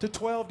 to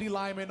 12 D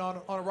linemen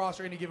on a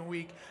roster any given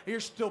week, and you're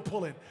still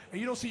pulling, and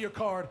you don't see your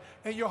card,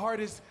 and your heart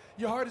is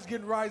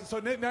getting rising. So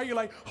now you're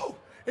like, oh,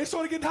 it's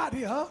sort of getting hot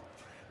here, huh?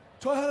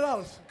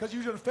 $1,200 because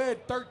you just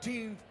fed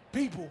 13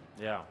 people.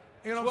 Yeah.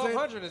 You know what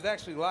I'm saying? $1,200 is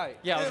actually light.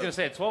 Yeah, I was gonna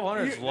say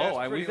 $1,200 is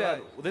low. We've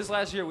had this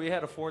last year we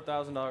had a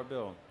 $4,000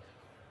 bill.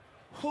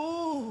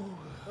 Ooh.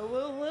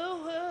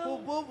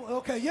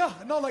 Okay, yeah.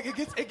 No, like it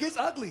gets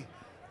ugly.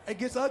 It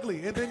gets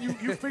ugly. And then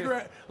you figure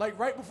out, like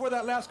right before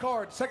that last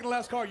card, second to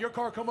last card, your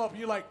card come up and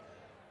you're like,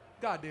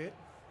 God did.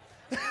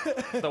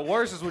 The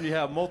worst is when you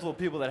have multiple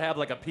people that have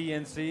like a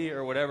PNC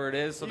or whatever it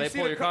is, so they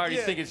pull your card, you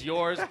think it's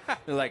yours.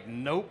 They're like,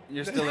 nope,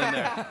 you're still in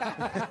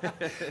there.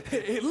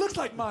 It looks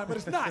like mine, but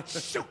it's not.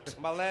 Shoot.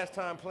 My last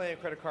time playing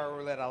credit card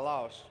roulette, I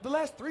lost. The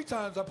last 3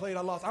 times I played,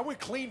 I lost. I went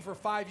clean for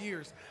 5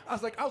 years. I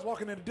was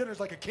walking into dinners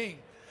like a king.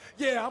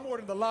 Yeah, I'm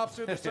ordering the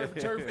lobster, the surf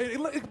and turf.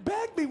 It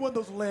bagged me one of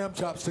those lamb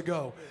chops to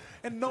go,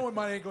 and knowing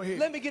mine ain't gonna hit.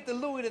 Let me get the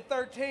Louis the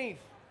 13th.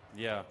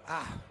 Yeah.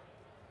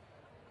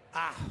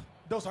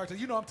 Those hard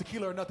times. You know I'm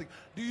tequila or nothing.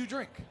 Do you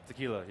drink?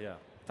 Tequila, yeah.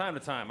 Time to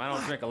time. I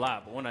don't drink a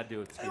lot, but when I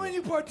do, it's tequila. And when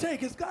you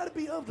partake, it's got to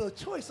be of the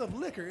choice of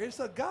liquor. It's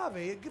agave.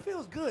 It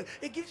feels good.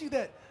 It gives you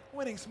that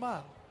winning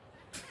smile.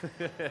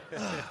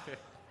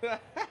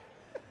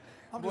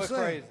 I'm just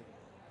saying.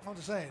 I'm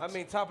just saying. I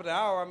mean, top of the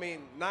hour. 9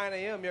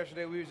 a.m.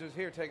 yesterday, we was just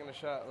here taking a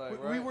shot.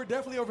 We were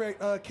definitely over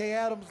at Kay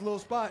Adams' little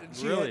spot. And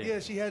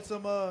she had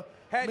some.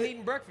 Hadn't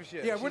eaten breakfast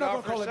yet. Yeah, we're not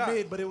going to call it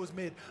mid, but it was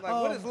mid. Like,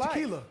 what is life?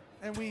 Tequila.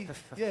 And we.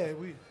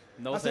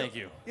 No, thank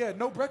you. Yeah,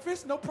 no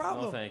breakfast, no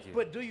problem. No, thank you.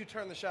 But do you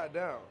turn the shot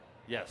down?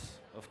 Yes,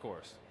 of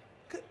course.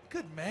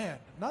 Good man.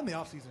 Not in the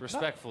off season.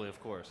 Respectfully,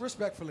 of course.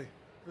 Respectfully.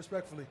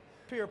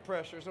 Peer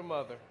pressure is a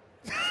mother.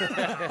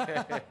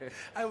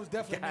 I was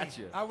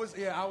definitely me. I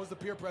was the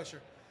peer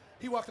pressure.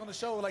 He walked on the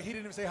show like he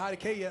didn't even say hi to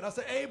K yet. I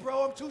said, hey,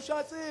 bro, I'm 2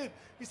 shots in.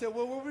 He said,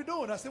 well, what are we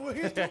doing? I said, well,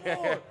 here's 2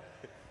 more.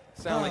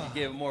 Sound like he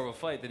gave him more of a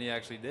fight than he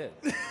actually did.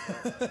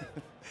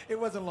 It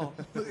wasn't long.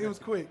 It was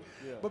quick.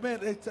 Yeah. But,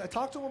 man,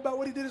 talk to him about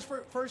what he did his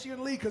first year in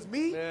the league. Because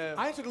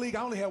I entered the league,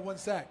 I only had 1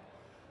 sack.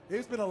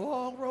 It's been a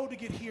long road to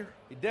get here.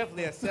 He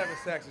definitely had 7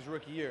 sacks his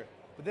rookie year.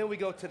 But then we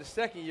go to the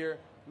second year,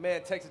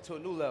 man takes it to a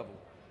new level.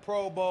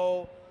 Pro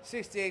Bowl,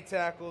 68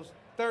 tackles,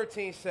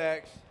 13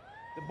 sacks.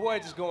 The boy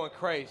just going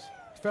crazy.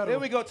 Federal.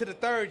 Then we go to the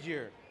third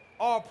year,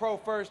 All-Pro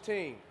first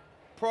team,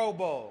 Pro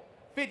Bowl,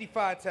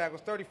 55 tackles,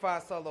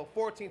 35 solo,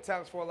 14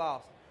 tackles for a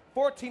loss,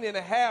 14 and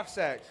a half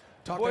sacks.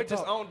 Boy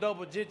just on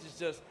double digits,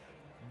 just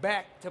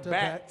back to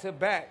back to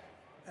back.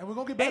 And we're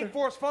going to get better. 8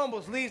 forced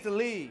fumbles leads the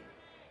league.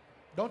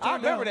 Don't turn I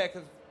remember down. that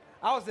because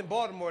I was in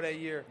Baltimore that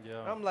year.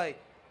 Yeah. I'm like,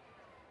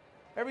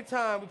 every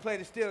time we played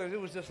the Steelers, it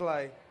was just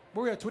like,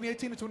 Where we at,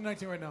 2018 or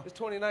 2019 right now? it's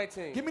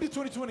 2019. Give me the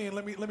 2020 and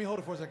let me hold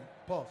it for a second.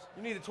 Pause.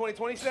 You need the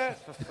 2020 stats?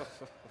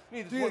 You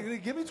need the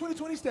Dude, give me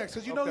 2020 stacks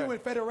because you know Okay. he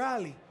went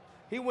federale.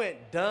 He went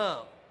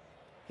dumb.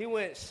 He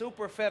went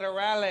super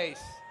federales.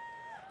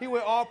 He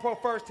went all-pro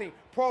first team,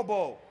 Pro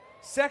Bowl,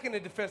 second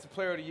in defensive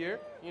player of the year.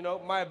 You know,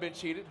 might have been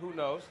cheated. Who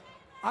knows?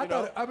 I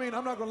mean,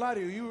 I'm not going to lie to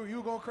you. You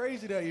were going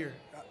crazy that year.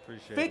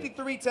 Appreciate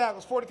 53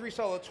 tackles, 43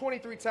 solo,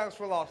 23 tackles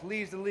for loss,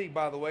 leads the league,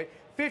 by the way.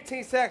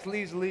 15 sacks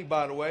leads the league,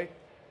 by the way.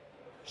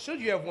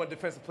 Should you have won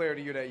defensive player of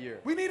the year that year?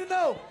 We need to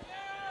know.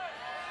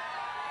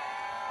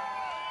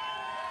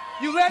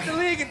 You led the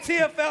league in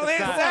TFL and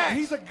sacks.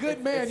 He's a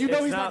good man. You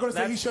know he's not going to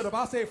say he that's- should have.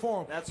 I'll say it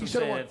for him. That's he what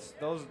should I'm have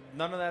saying. won.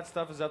 None of that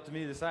stuff is up to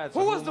me to decide.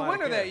 Who was the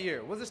winner that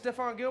year? Was it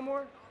Stephon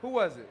Gilmore? Who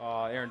was it?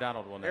 Aaron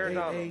Donald won that. Aaron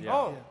year. Donald. Yeah.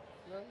 Oh.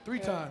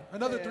 3-time.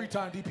 Another Yeah.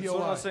 3-time It's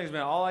one of those DPOI. things,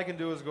 man. All I can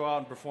do is go out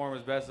and perform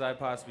as best as I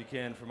possibly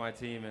can for my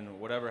team, and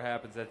whatever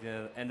happens at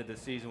the end of the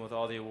season with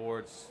all the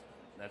awards,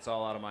 that's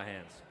all out of my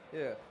hands.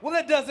 Yeah. Well,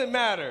 it doesn't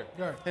matter.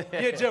 Right.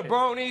 You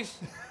jabronis.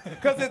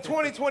 Because in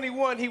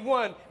 2021, he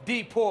won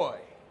DPOI.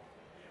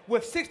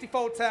 With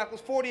 64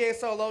 tackles, 48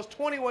 solos,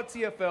 21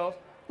 TFLs,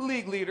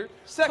 league leader,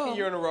 second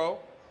year in a row,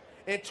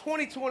 and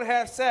 22 and a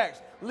half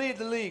sacks, lead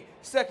the league,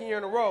 second year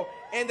in a row.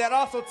 And that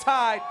also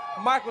tied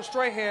Michael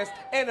Strahan's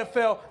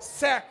NFL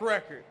sack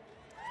record.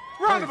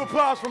 Round of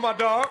applause for my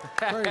dog.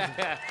 Crazy.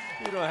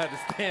 You don't have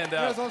to stand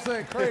That's up. what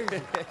I'm saying.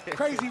 Crazy.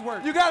 Crazy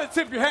work. You got to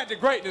tip your hat to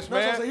greatness, That's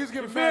what I'm man. saying. He was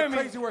giving You mad feel me?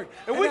 crazy work.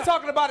 And And we're that-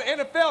 talking about an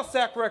NFL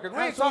sack record. We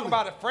ain't talking Absolutely.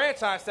 about a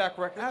franchise sack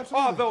record,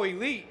 Absolutely. although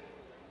elite.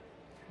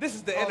 This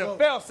is the Although-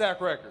 NFL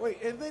sack record.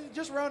 Wait, and then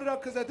just round it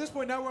up because at this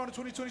point now we're on to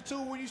 2022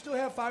 when you still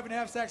have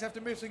 5.5 sacks after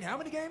missing how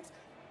many games?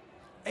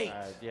 8.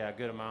 Yeah, a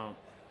good amount.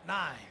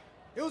 9.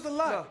 It was a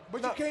lot, No,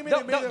 but no, you came in no,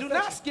 and made no, it do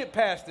effective. not skip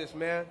past this,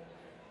 man.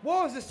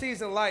 What was the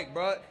season like,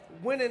 bro?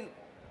 Winning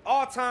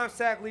all-time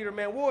sack leader,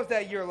 man. What was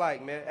that year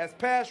like, man? As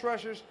pass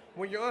rushers,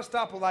 when you're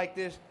unstoppable like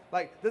this,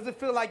 like, does it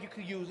feel like you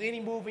could use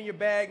any move in your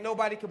bag?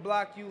 Nobody could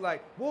block you?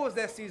 Like, what was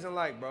that season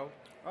like, bro?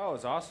 Oh,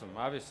 it's awesome,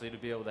 obviously, to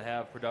be able to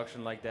have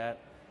production like that.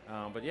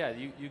 But yeah,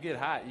 you get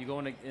hot. You go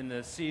in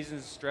the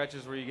seasons,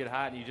 stretches where you get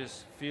hot, and you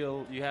just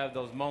feel, you have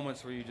those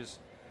moments where you just,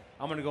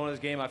 I'm going to go in this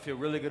game, I feel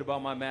really good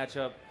about my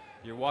matchup.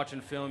 You're watching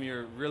film,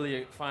 you're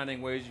really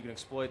finding ways you can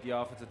exploit the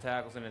offensive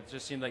tackles, and it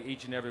just seemed like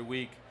each and every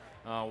week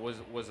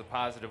was a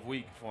positive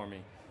week for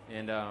me.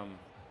 And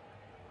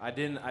I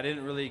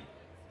didn't really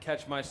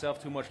catch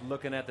myself too much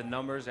looking at the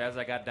numbers as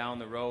I got down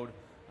the road,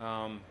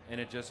 and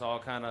it just all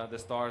kind of, the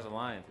stars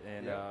aligned.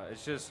 And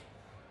it's just,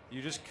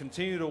 you just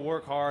continue to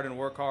work hard and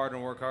work hard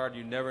and work hard.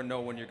 You never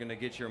know when you're going to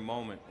get your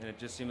moment. And it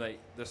just seemed like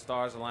the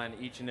stars aligned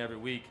each and every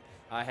week.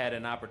 I had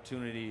an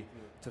opportunity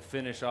to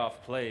finish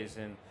off plays.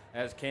 And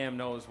as Cam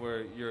knows,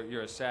 where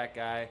you're a sack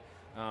guy,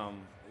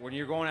 when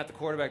you're going at the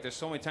quarterback, there's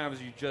so many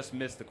times you just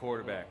miss the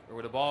quarterback, or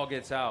where the ball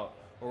gets out,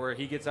 or where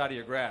he gets out of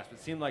your grasp.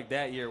 It seemed like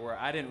that year where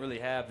I didn't really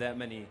have that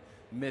many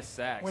missed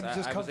sacks. When it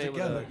just I comes was able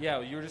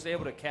together. you were just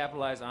able to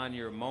capitalize on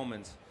your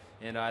moments.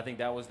 And I think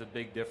that was the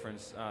big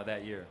difference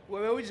that year.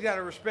 Well, man, we just got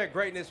to respect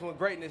greatness when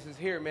greatness is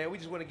here, man. We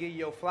just want to give you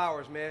your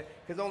flowers, man,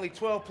 because only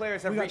 12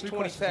 players have We got reached 3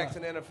 20 questions sacks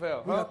left. in the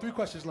NFL. We Huh? got 3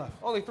 questions left.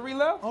 Only 3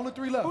 left? Only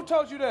 3 left. Who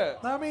told you that?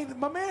 I mean,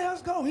 my man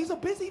has to go. He's a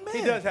busy man.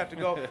 He does have to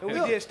go. And we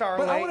Look, did start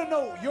but late. I want to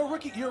know your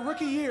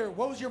rookie year.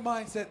 What was your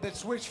mindset that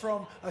switched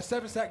from a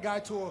 7-sack guy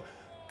to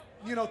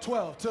a,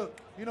 12 to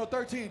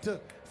 13 to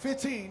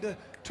 15 to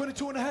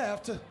 22 and a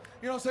half to,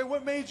 you know what I'm saying?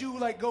 What made you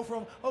like go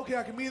from okay,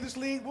 I can be in this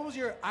league? What was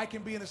your I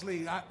can be in this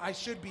league? I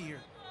should be here.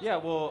 Yeah,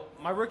 well,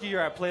 my rookie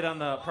year I played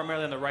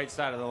primarily on the right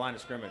side of the line of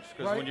scrimmage,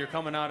 because Right. when you're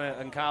coming out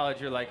in college,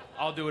 you're like,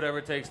 I'll do whatever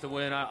it takes to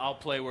win. I'll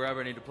play wherever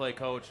I need to play,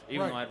 coach.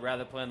 Even though Right. I'd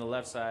rather play on the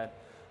left side,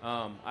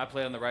 I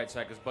played on the right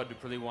side because Bud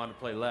Dupree wanted to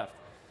play left.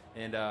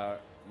 And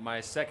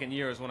my second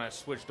year is when I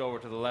switched over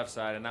to the left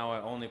side, and now I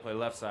only play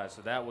left side.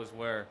 So that was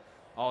where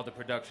all the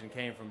production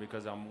came from,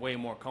 because I'm way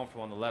more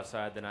comfortable on the left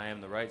side than I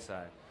am the right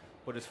side.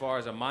 But as far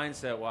as a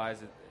mindset-wise,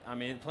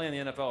 playing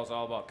the NFL is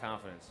all about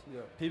confidence. Yeah.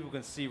 People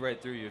can see right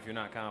through you if you're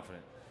not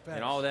confident. Facts.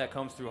 And all of that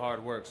comes through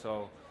hard work.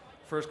 So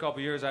first couple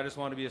years, I just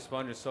wanted to be a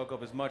sponge and soak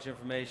up as much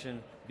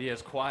information, be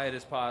as quiet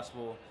as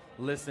possible,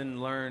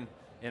 listen, learn,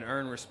 and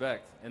earn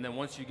respect. And then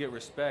once you get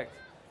respect,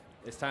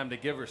 it's time to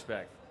give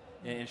respect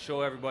and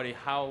show everybody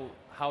how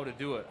to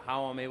do it,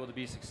 how I'm able to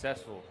be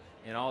successful.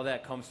 And all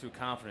that comes through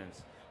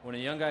confidence. When a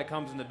young guy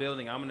comes in the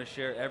building, I'm going to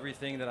share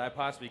everything that I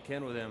possibly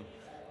can with him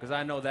because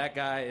I know that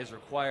guy is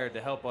required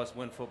to help us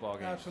win football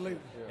games. Absolutely.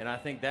 Yeah. And I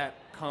think that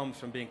comes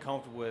from being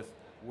comfortable with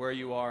where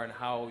you are and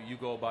how you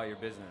go about your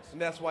business.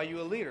 And that's why you're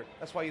a leader.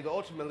 That's why you're the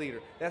ultimate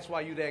leader. That's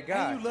why you're that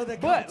guy. And you love that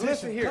but competition.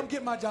 listen here. Come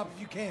get my job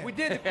if you can. We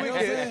did the quick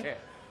hits.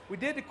 We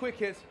did the quick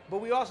hits,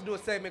 but we also do a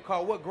segment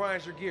called What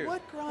Grinds Your Gears?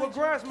 What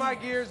grinds my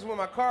gears is when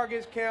my car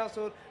gets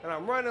canceled and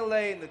I'm running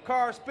late and the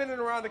car's spinning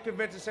around the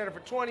convention center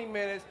for 20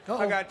 minutes.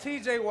 I got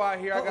TJ Watt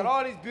here. I got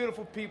all these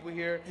beautiful people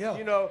here,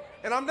 you know,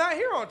 and I'm not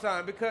here on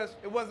time because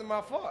it wasn't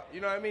my fault.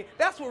 You know what I mean?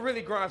 That's what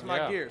really grinds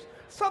my gears.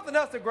 Something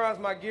else that grinds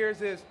my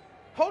gears is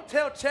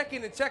hotel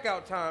check-in and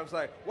check-out times.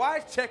 Like, why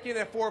is check-in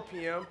at 4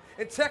 p.m.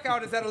 and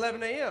check-out is at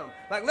 11 a.m.?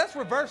 Like, let's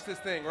reverse this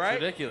thing, right?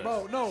 It's ridiculous.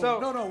 Bro,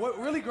 no. What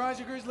really grinds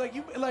your gears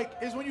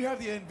is when you have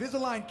the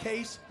Invisalign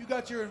case. You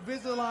got your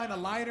Invisalign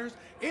aligners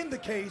in the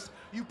case.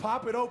 You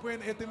pop it open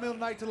at the middle of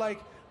the night to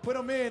like put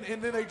them in, and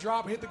then they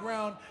drop, hit the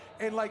ground,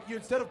 and like you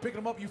instead of picking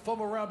them up, you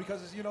fumble around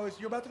because it's,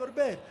 you're about to go to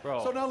bed.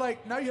 Bro. So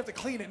now you have to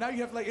clean it. Now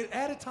you have to like it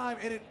at a time,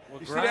 and it.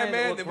 You see that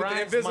man with the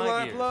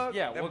Invisalign plug?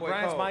 Yeah. What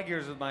grinds my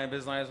gears with my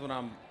Invisalign is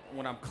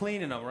when I'm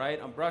cleaning them, right?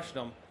 I'm brushing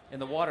them,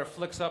 and the water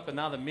flicks up, and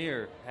now the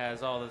mirror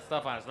has all the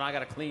stuff on it. So now I got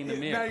to clean the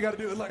mirror. Now you got to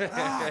do it like,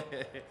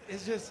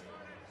 it's just,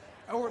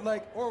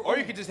 or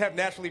you could just have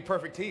naturally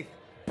perfect teeth.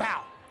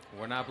 Bow.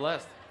 We're not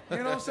blessed. You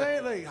know what I'm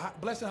saying?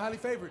 Like, blessed and highly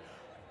favored.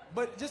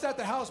 But just at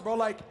the house, bro,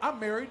 like, I'm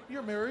married.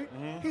 You're married.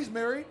 He's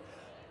married.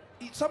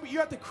 You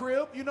at the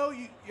crib,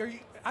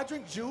 I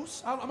drink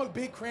juice. I'm a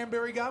big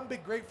cranberry guy. I'm a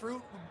big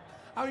grapefruit.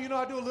 I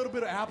do a little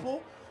bit of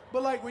apple.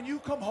 But, like, when you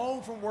come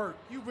home from work,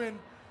 you've been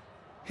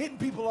hitting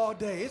people all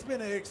day. It's been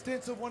an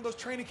extensive one of those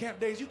training camp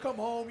days. You come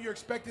home, you're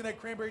expecting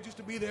that cranberry juice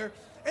to be there,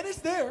 and it's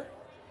there.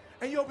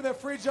 And you open that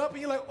fridge up, and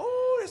you're like,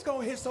 oh, it's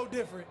going to hit so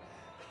different.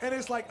 And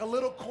it's like a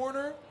little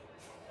corner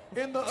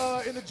in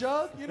the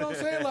jug, you know what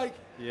I'm saying? Like,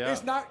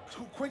 it's not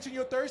quenching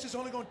your thirst. It's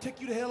only going to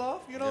tick you the hell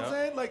off, you know what I'm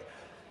saying? Like,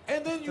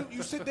 and then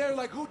you sit there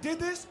like, who did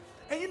this?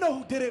 And you know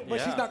who did it, but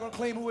she's not going to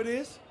claim who it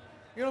is.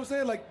 You know what I'm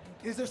saying? Like,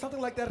 is there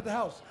something like that at the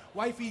house?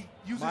 Wifey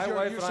uses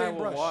your same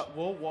brush. My wife and I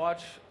will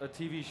watch a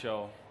TV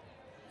show,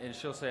 and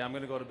she'll say, I'm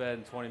going to go to bed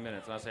in 20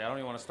 minutes. And I say, I don't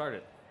even want to start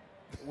it.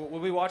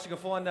 We'll be watching a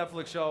full-on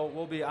Netflix show.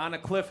 We'll be on a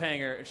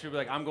cliffhanger, and she'll be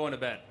like, I'm going to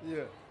bed.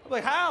 Yeah. I'm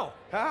like, how?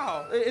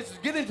 How? It's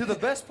getting to the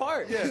best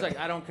part. She's like,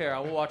 I don't care. I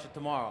will watch it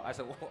tomorrow. I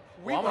said,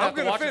 well, I'm going to have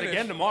to watch it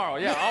again tomorrow.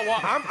 Yeah,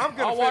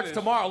 I'll watch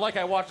tomorrow like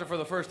I watched it for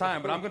the first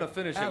time, but I'm going to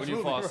finish it when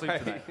you fall asleep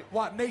tonight.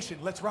 Watt Nation,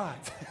 let's ride.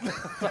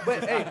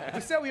 But, hey,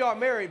 we said we all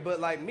married, but,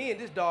 like, me and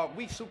this dog,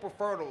 we super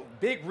fertile,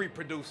 big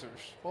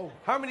reproducers. Whoa.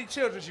 How many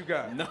children you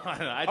got? No,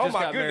 I just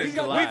got married in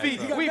goodness.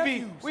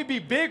 July. We be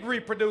big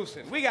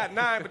reproducing. We got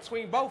 9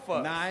 between both of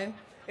us. 9?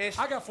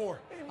 I got 4.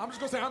 I'm just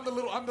gonna say I'm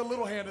the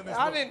little hand in this.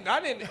 I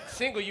didn't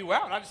single you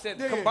out. I just said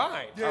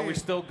combined. Yeah, are we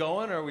still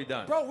going or are we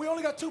done? Bro, we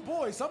only got 2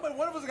 boys.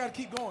 One of us got to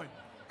keep going.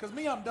 Cause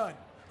me, I'm done.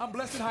 I'm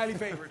blessed and highly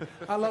favored.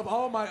 I love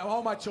all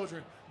my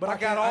children. But I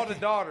got all the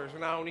daughters,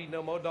 and I don't need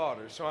no more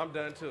daughters, so I'm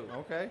done too.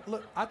 Okay.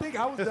 Look, I think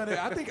I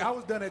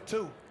was done at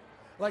 2.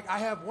 Like I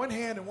have one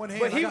hand and one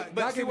hand.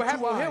 But see what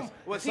happened with him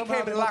was he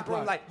came to the locker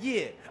room like,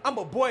 yeah, I'm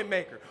a boy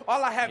maker.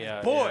 All I have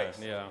is boys.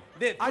 Yeah.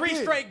 Then 3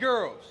 straight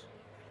girls.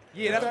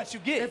 Yeah, that's what you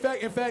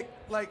get. In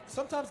fact, like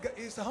sometimes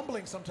it's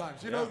humbling.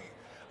 Sometimes, you know,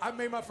 I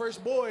made my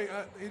first boy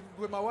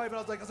with my wife, and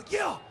I was like,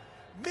 yeah,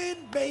 men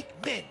make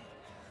men.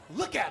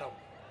 Look at them.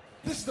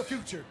 This is the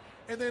future.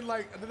 And then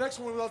like the next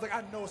one, I was like,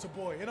 I know it's a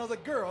boy, and I was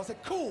like, girl. I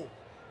said, cool.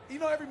 You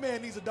know, every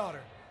man needs a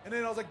daughter. And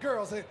then I was like,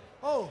 girl. I said,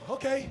 oh,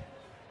 okay.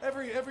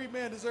 Every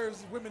man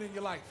deserves women in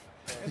your life.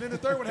 And then the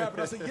third one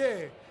happened. I said,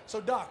 yeah.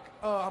 So Doc,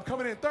 I'm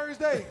coming in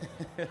Thursday.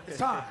 It's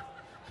time.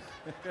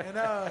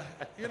 And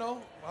you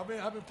know, I've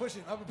been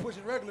pushing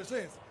regular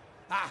since.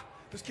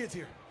 This kid's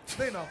here.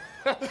 They know.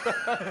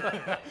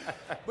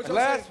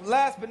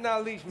 Last but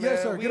not least, man,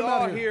 yes, sir. we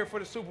all here for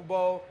the Super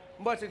Bowl.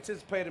 Much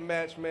anticipated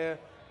match, man.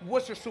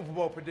 What's your Super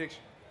Bowl prediction?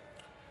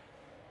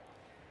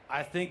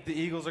 I think the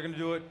Eagles are going to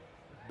do it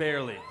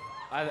barely.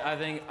 I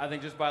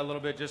think just by a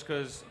little bit, just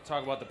because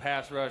talk about the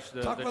pass rush,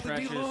 the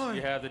trenches.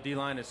 You have the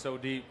D-line is so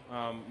deep.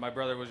 My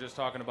brother was just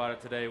talking about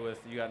it today with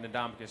you got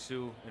Ndamukong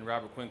Suh and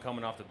Robert Quinn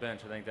coming off the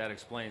bench. I think that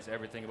explains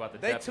everything about the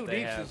depth that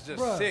they have. They 2 deeps is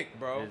just sick,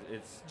 bro.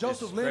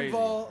 Joseph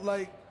Linval,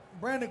 like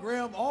Brandon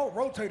Graham, all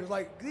rotators.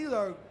 Like these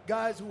are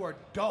guys who are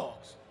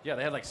dogs. Yeah,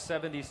 they had like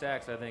 70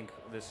 sacks, I think,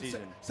 this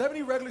season.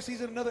 70 regular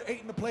season, another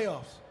 8 in the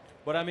playoffs.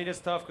 But I mean, it's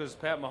tough because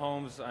Pat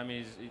Mahomes. I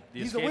mean,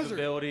 he's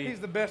escapability.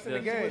 He's the best in the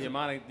game. The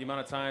amount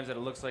of times that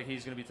it looks like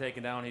he's going to be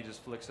taken down, he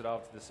just flicks it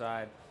off to the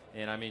side.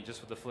 And I mean,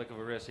 just with the flick of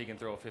a wrist, he can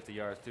throw 50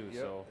 yards too.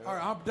 Yep. So. All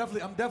right, I'm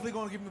definitely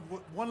going to give him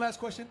one last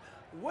question.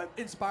 What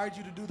inspired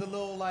you to do the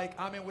little, like,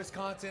 I'm in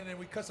Wisconsin and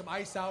we cut some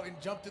ice out and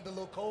jumped in the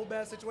little cold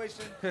bath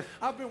situation?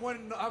 I've been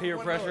wanting. Peer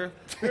pressure.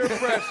 Peer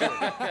pressure.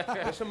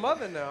 It's a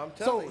mother now. I'm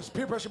telling you. So,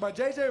 peer pressure by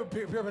JJ or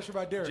peer pressure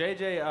by Derek?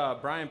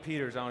 JJ, Brian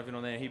Peters, I don't know if you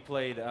know that. He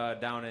played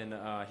down in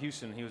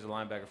Houston. He was a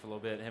linebacker for a little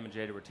bit. Him and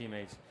JJ were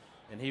teammates.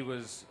 And he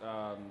was,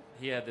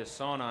 he had this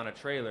sauna on a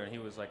trailer, and he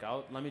was like,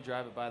 let me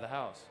drive it by the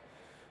house.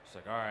 It's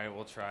like, all right,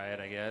 we'll try it,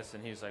 I guess.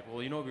 And he's like,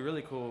 well, you know what would be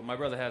really cool? My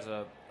brother has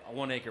a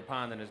 1-acre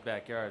pond in his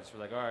backyard. So we're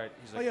like, all right.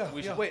 He's like,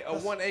 we should wait, a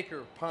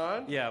 1-acre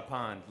pond? Yeah, a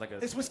pond.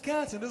 It's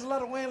Wisconsin. There's a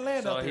lot of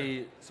land out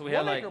there. So we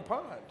had 1-acre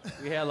pond.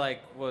 We had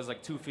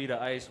 2 feet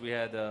of ice. We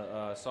had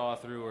to saw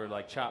through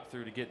or chop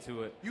through to get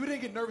to it. You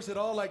didn't get nervous at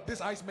all? Like, this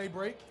ice may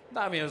break?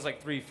 No, I mean, it was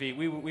 3 feet.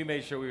 We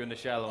made sure we were in the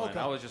shallow end. Okay.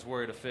 I was just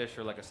worried a fish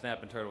or a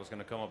snapping turtle was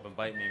going to come up and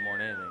bite me more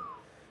than anything.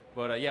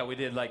 But yeah, we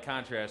did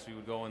contrast. We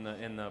would go in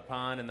the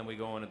pond and then we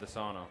go into the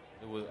sauna.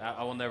 It was.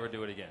 I will never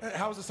do it again.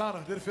 How was the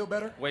sauna? Did it feel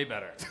better? Way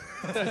better.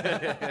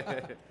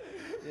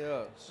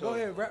 Yeah. So, go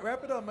ahead,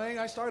 wrap it up, man.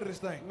 I started this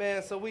thing.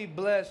 Man, so we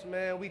blessed,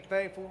 man. We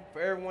thankful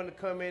for everyone to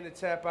come in and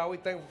tap out. We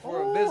thankful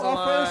for Invisalign.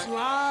 Our first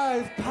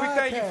live podcast. We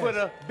thank you for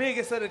the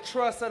biggest of the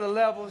Truss of the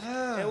Levels.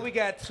 And we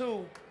got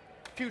 2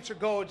 future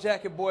gold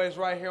jacket boys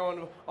right here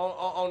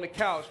on the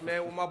couch,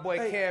 man, with my boy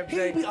Cam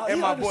J and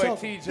my boy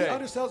TJ. He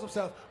undersells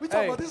himself. We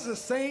talking about this is a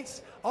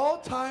Saints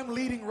all-time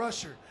leading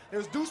rusher. There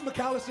was Deuce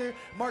McAllister.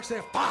 Mark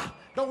said, "Bah,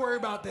 don't worry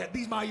about that.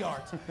 These my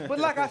yards." But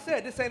like I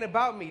said, this ain't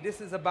about me.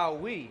 This is about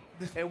we.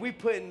 And we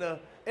putting the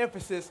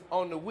emphasis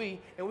on the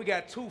we. And we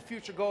got 2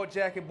 future gold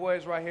jacket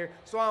boys right here.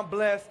 So I'm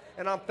blessed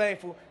and I'm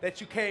thankful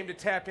that you came to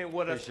tap in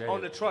with us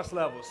on the Truss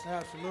Levels.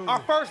 Absolutely.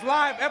 Our first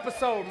live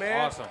episode,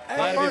 man. Awesome.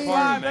 Our first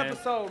live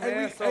episode,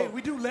 man. Hey,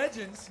 we do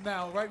legends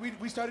now, right?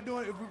 We started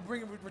doing it. We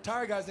bring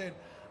retired guys in.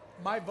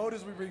 My vote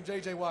is we bring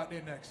J.J. Watt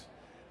in next.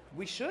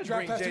 We should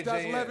Draft bring class J.J.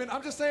 2011. in.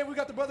 I'm just saying we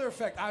got the brother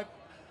effect.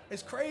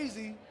 It's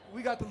crazy.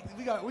 We got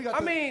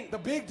the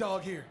big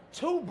dog here.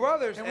 2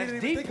 brothers And we as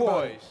didn't even think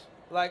about it. decoys.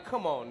 Like,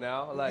 come on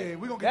now. Like, Yeah,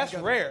 we gonna get that's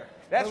together. rare.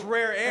 That's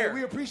rare air. Hey,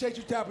 we appreciate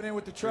you tapping in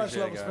with the Truss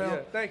Appreciate Levels, it, guys. fam.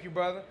 Yeah, thank you,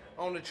 brother.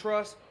 On the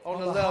Truss, on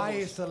the the levels.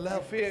 highest of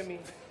levels. You feel me?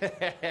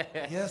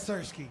 Yes,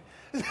 Sirski.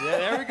 Yeah,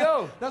 there we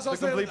go. That's what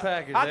the I'm saying. complete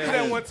package. I There did it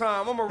that is. one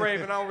time. I'm a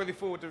Raven. I don't really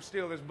fool with the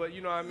Steelers, but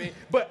you know what I mean.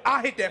 But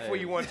I hit that for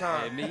you one Hey,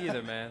 time. me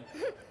either, man.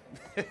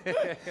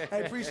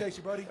 Hey, appreciate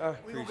you, buddy. We gonna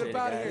appreciate get it,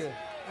 out of guys. here.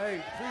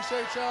 Hey,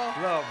 appreciate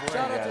y'all. Love, boy.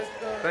 Shout out guys.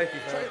 to Thank you,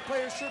 fam.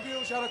 Players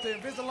Tribune. Shout out to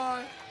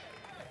Invisalign.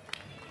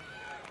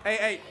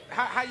 Hey,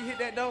 how you hit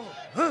that though?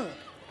 You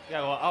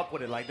gotta go up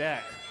with it like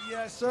that.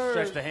 Yes, sir.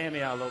 Stretch the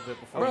hammy out a little bit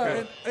before. Bruh, we go.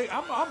 and, hey,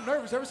 I'm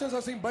nervous. Ever since I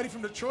seen Buddy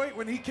from Detroit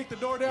when he kicked the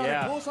door down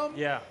Yeah, and pulled something,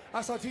 yeah.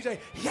 I saw TJ.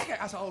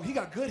 I saw, oh, he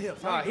got good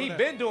hips. Nah, he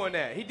been doing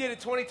that. He did it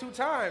 22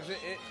 times.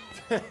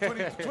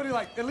 20,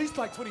 like at least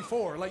like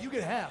 24. Like you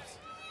get halves.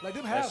 Like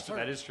them halves.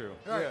 That is true.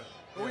 All right. Yeah.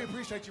 Well, we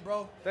appreciate you,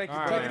 bro. Thank you,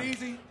 All bro. right, Take it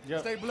man. easy. Yep.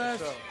 Stay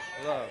blessed. So,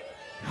 love.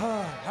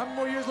 How many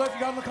more years left you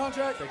got on the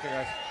contract? Take care,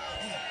 guys.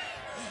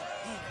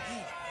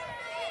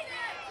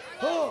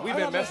 Oh, We've I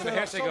been got messing the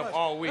myself handshake so up much.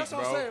 all week, That's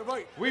what bro. I'm saying,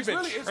 right? We've It's been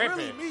really, It's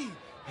really tripping. me.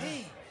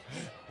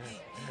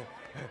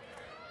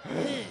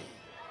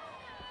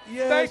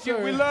 Yes, Thank you.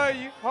 sir. We love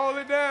you. Hold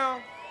it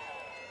down.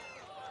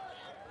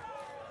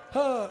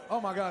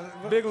 Oh my God.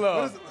 Big What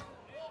love. is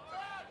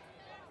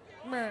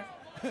it? Man.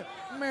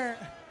 Man.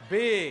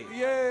 Big.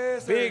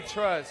 Yes, sir. Big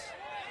trust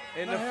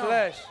in the Now,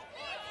 flesh.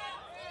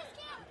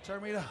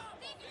 Turn me down.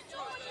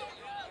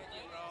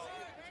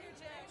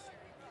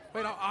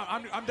 Wait,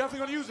 I'm definitely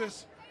gonna use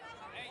this.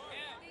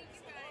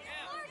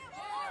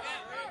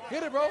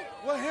 Hit it, bro.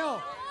 What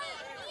hell?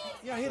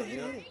 Yeah, hit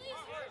it.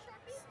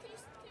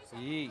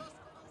 Yee.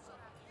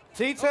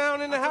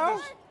 T-Town in the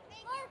house?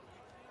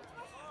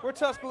 Where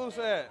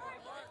Tuscaloosa at?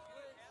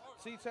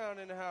 T-Town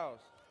in the house.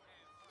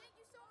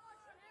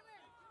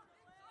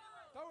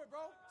 Throw it,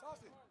 bro. Toss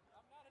it.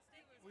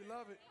 We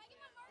love it.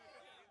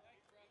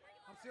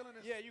 I'm stealing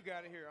this. Yeah, you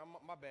got it here.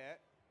 My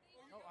bad.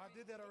 Oh, I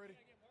did that already.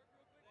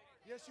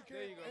 Yes, you can.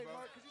 There you go, hey, bro.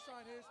 Mark, could you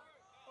sign his?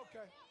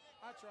 Okay,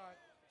 I tried.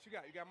 What you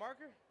got? You got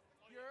marker?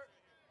 Here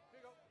you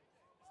go.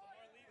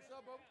 What's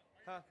up, bro?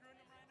 Huh?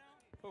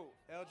 Who?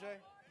 LJ?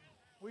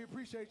 We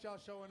appreciate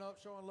y'all showing up,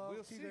 showing love.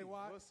 We'll see. TJ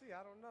Watt, We'll see.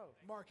 I don't know.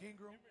 Mark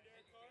Ingram,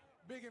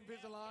 big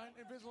Invisalign.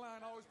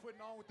 Invisalign always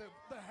putting on with the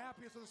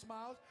happiest of the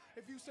smiles.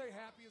 If you say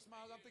happiest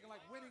smiles, I'm thinking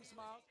like winning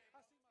smiles.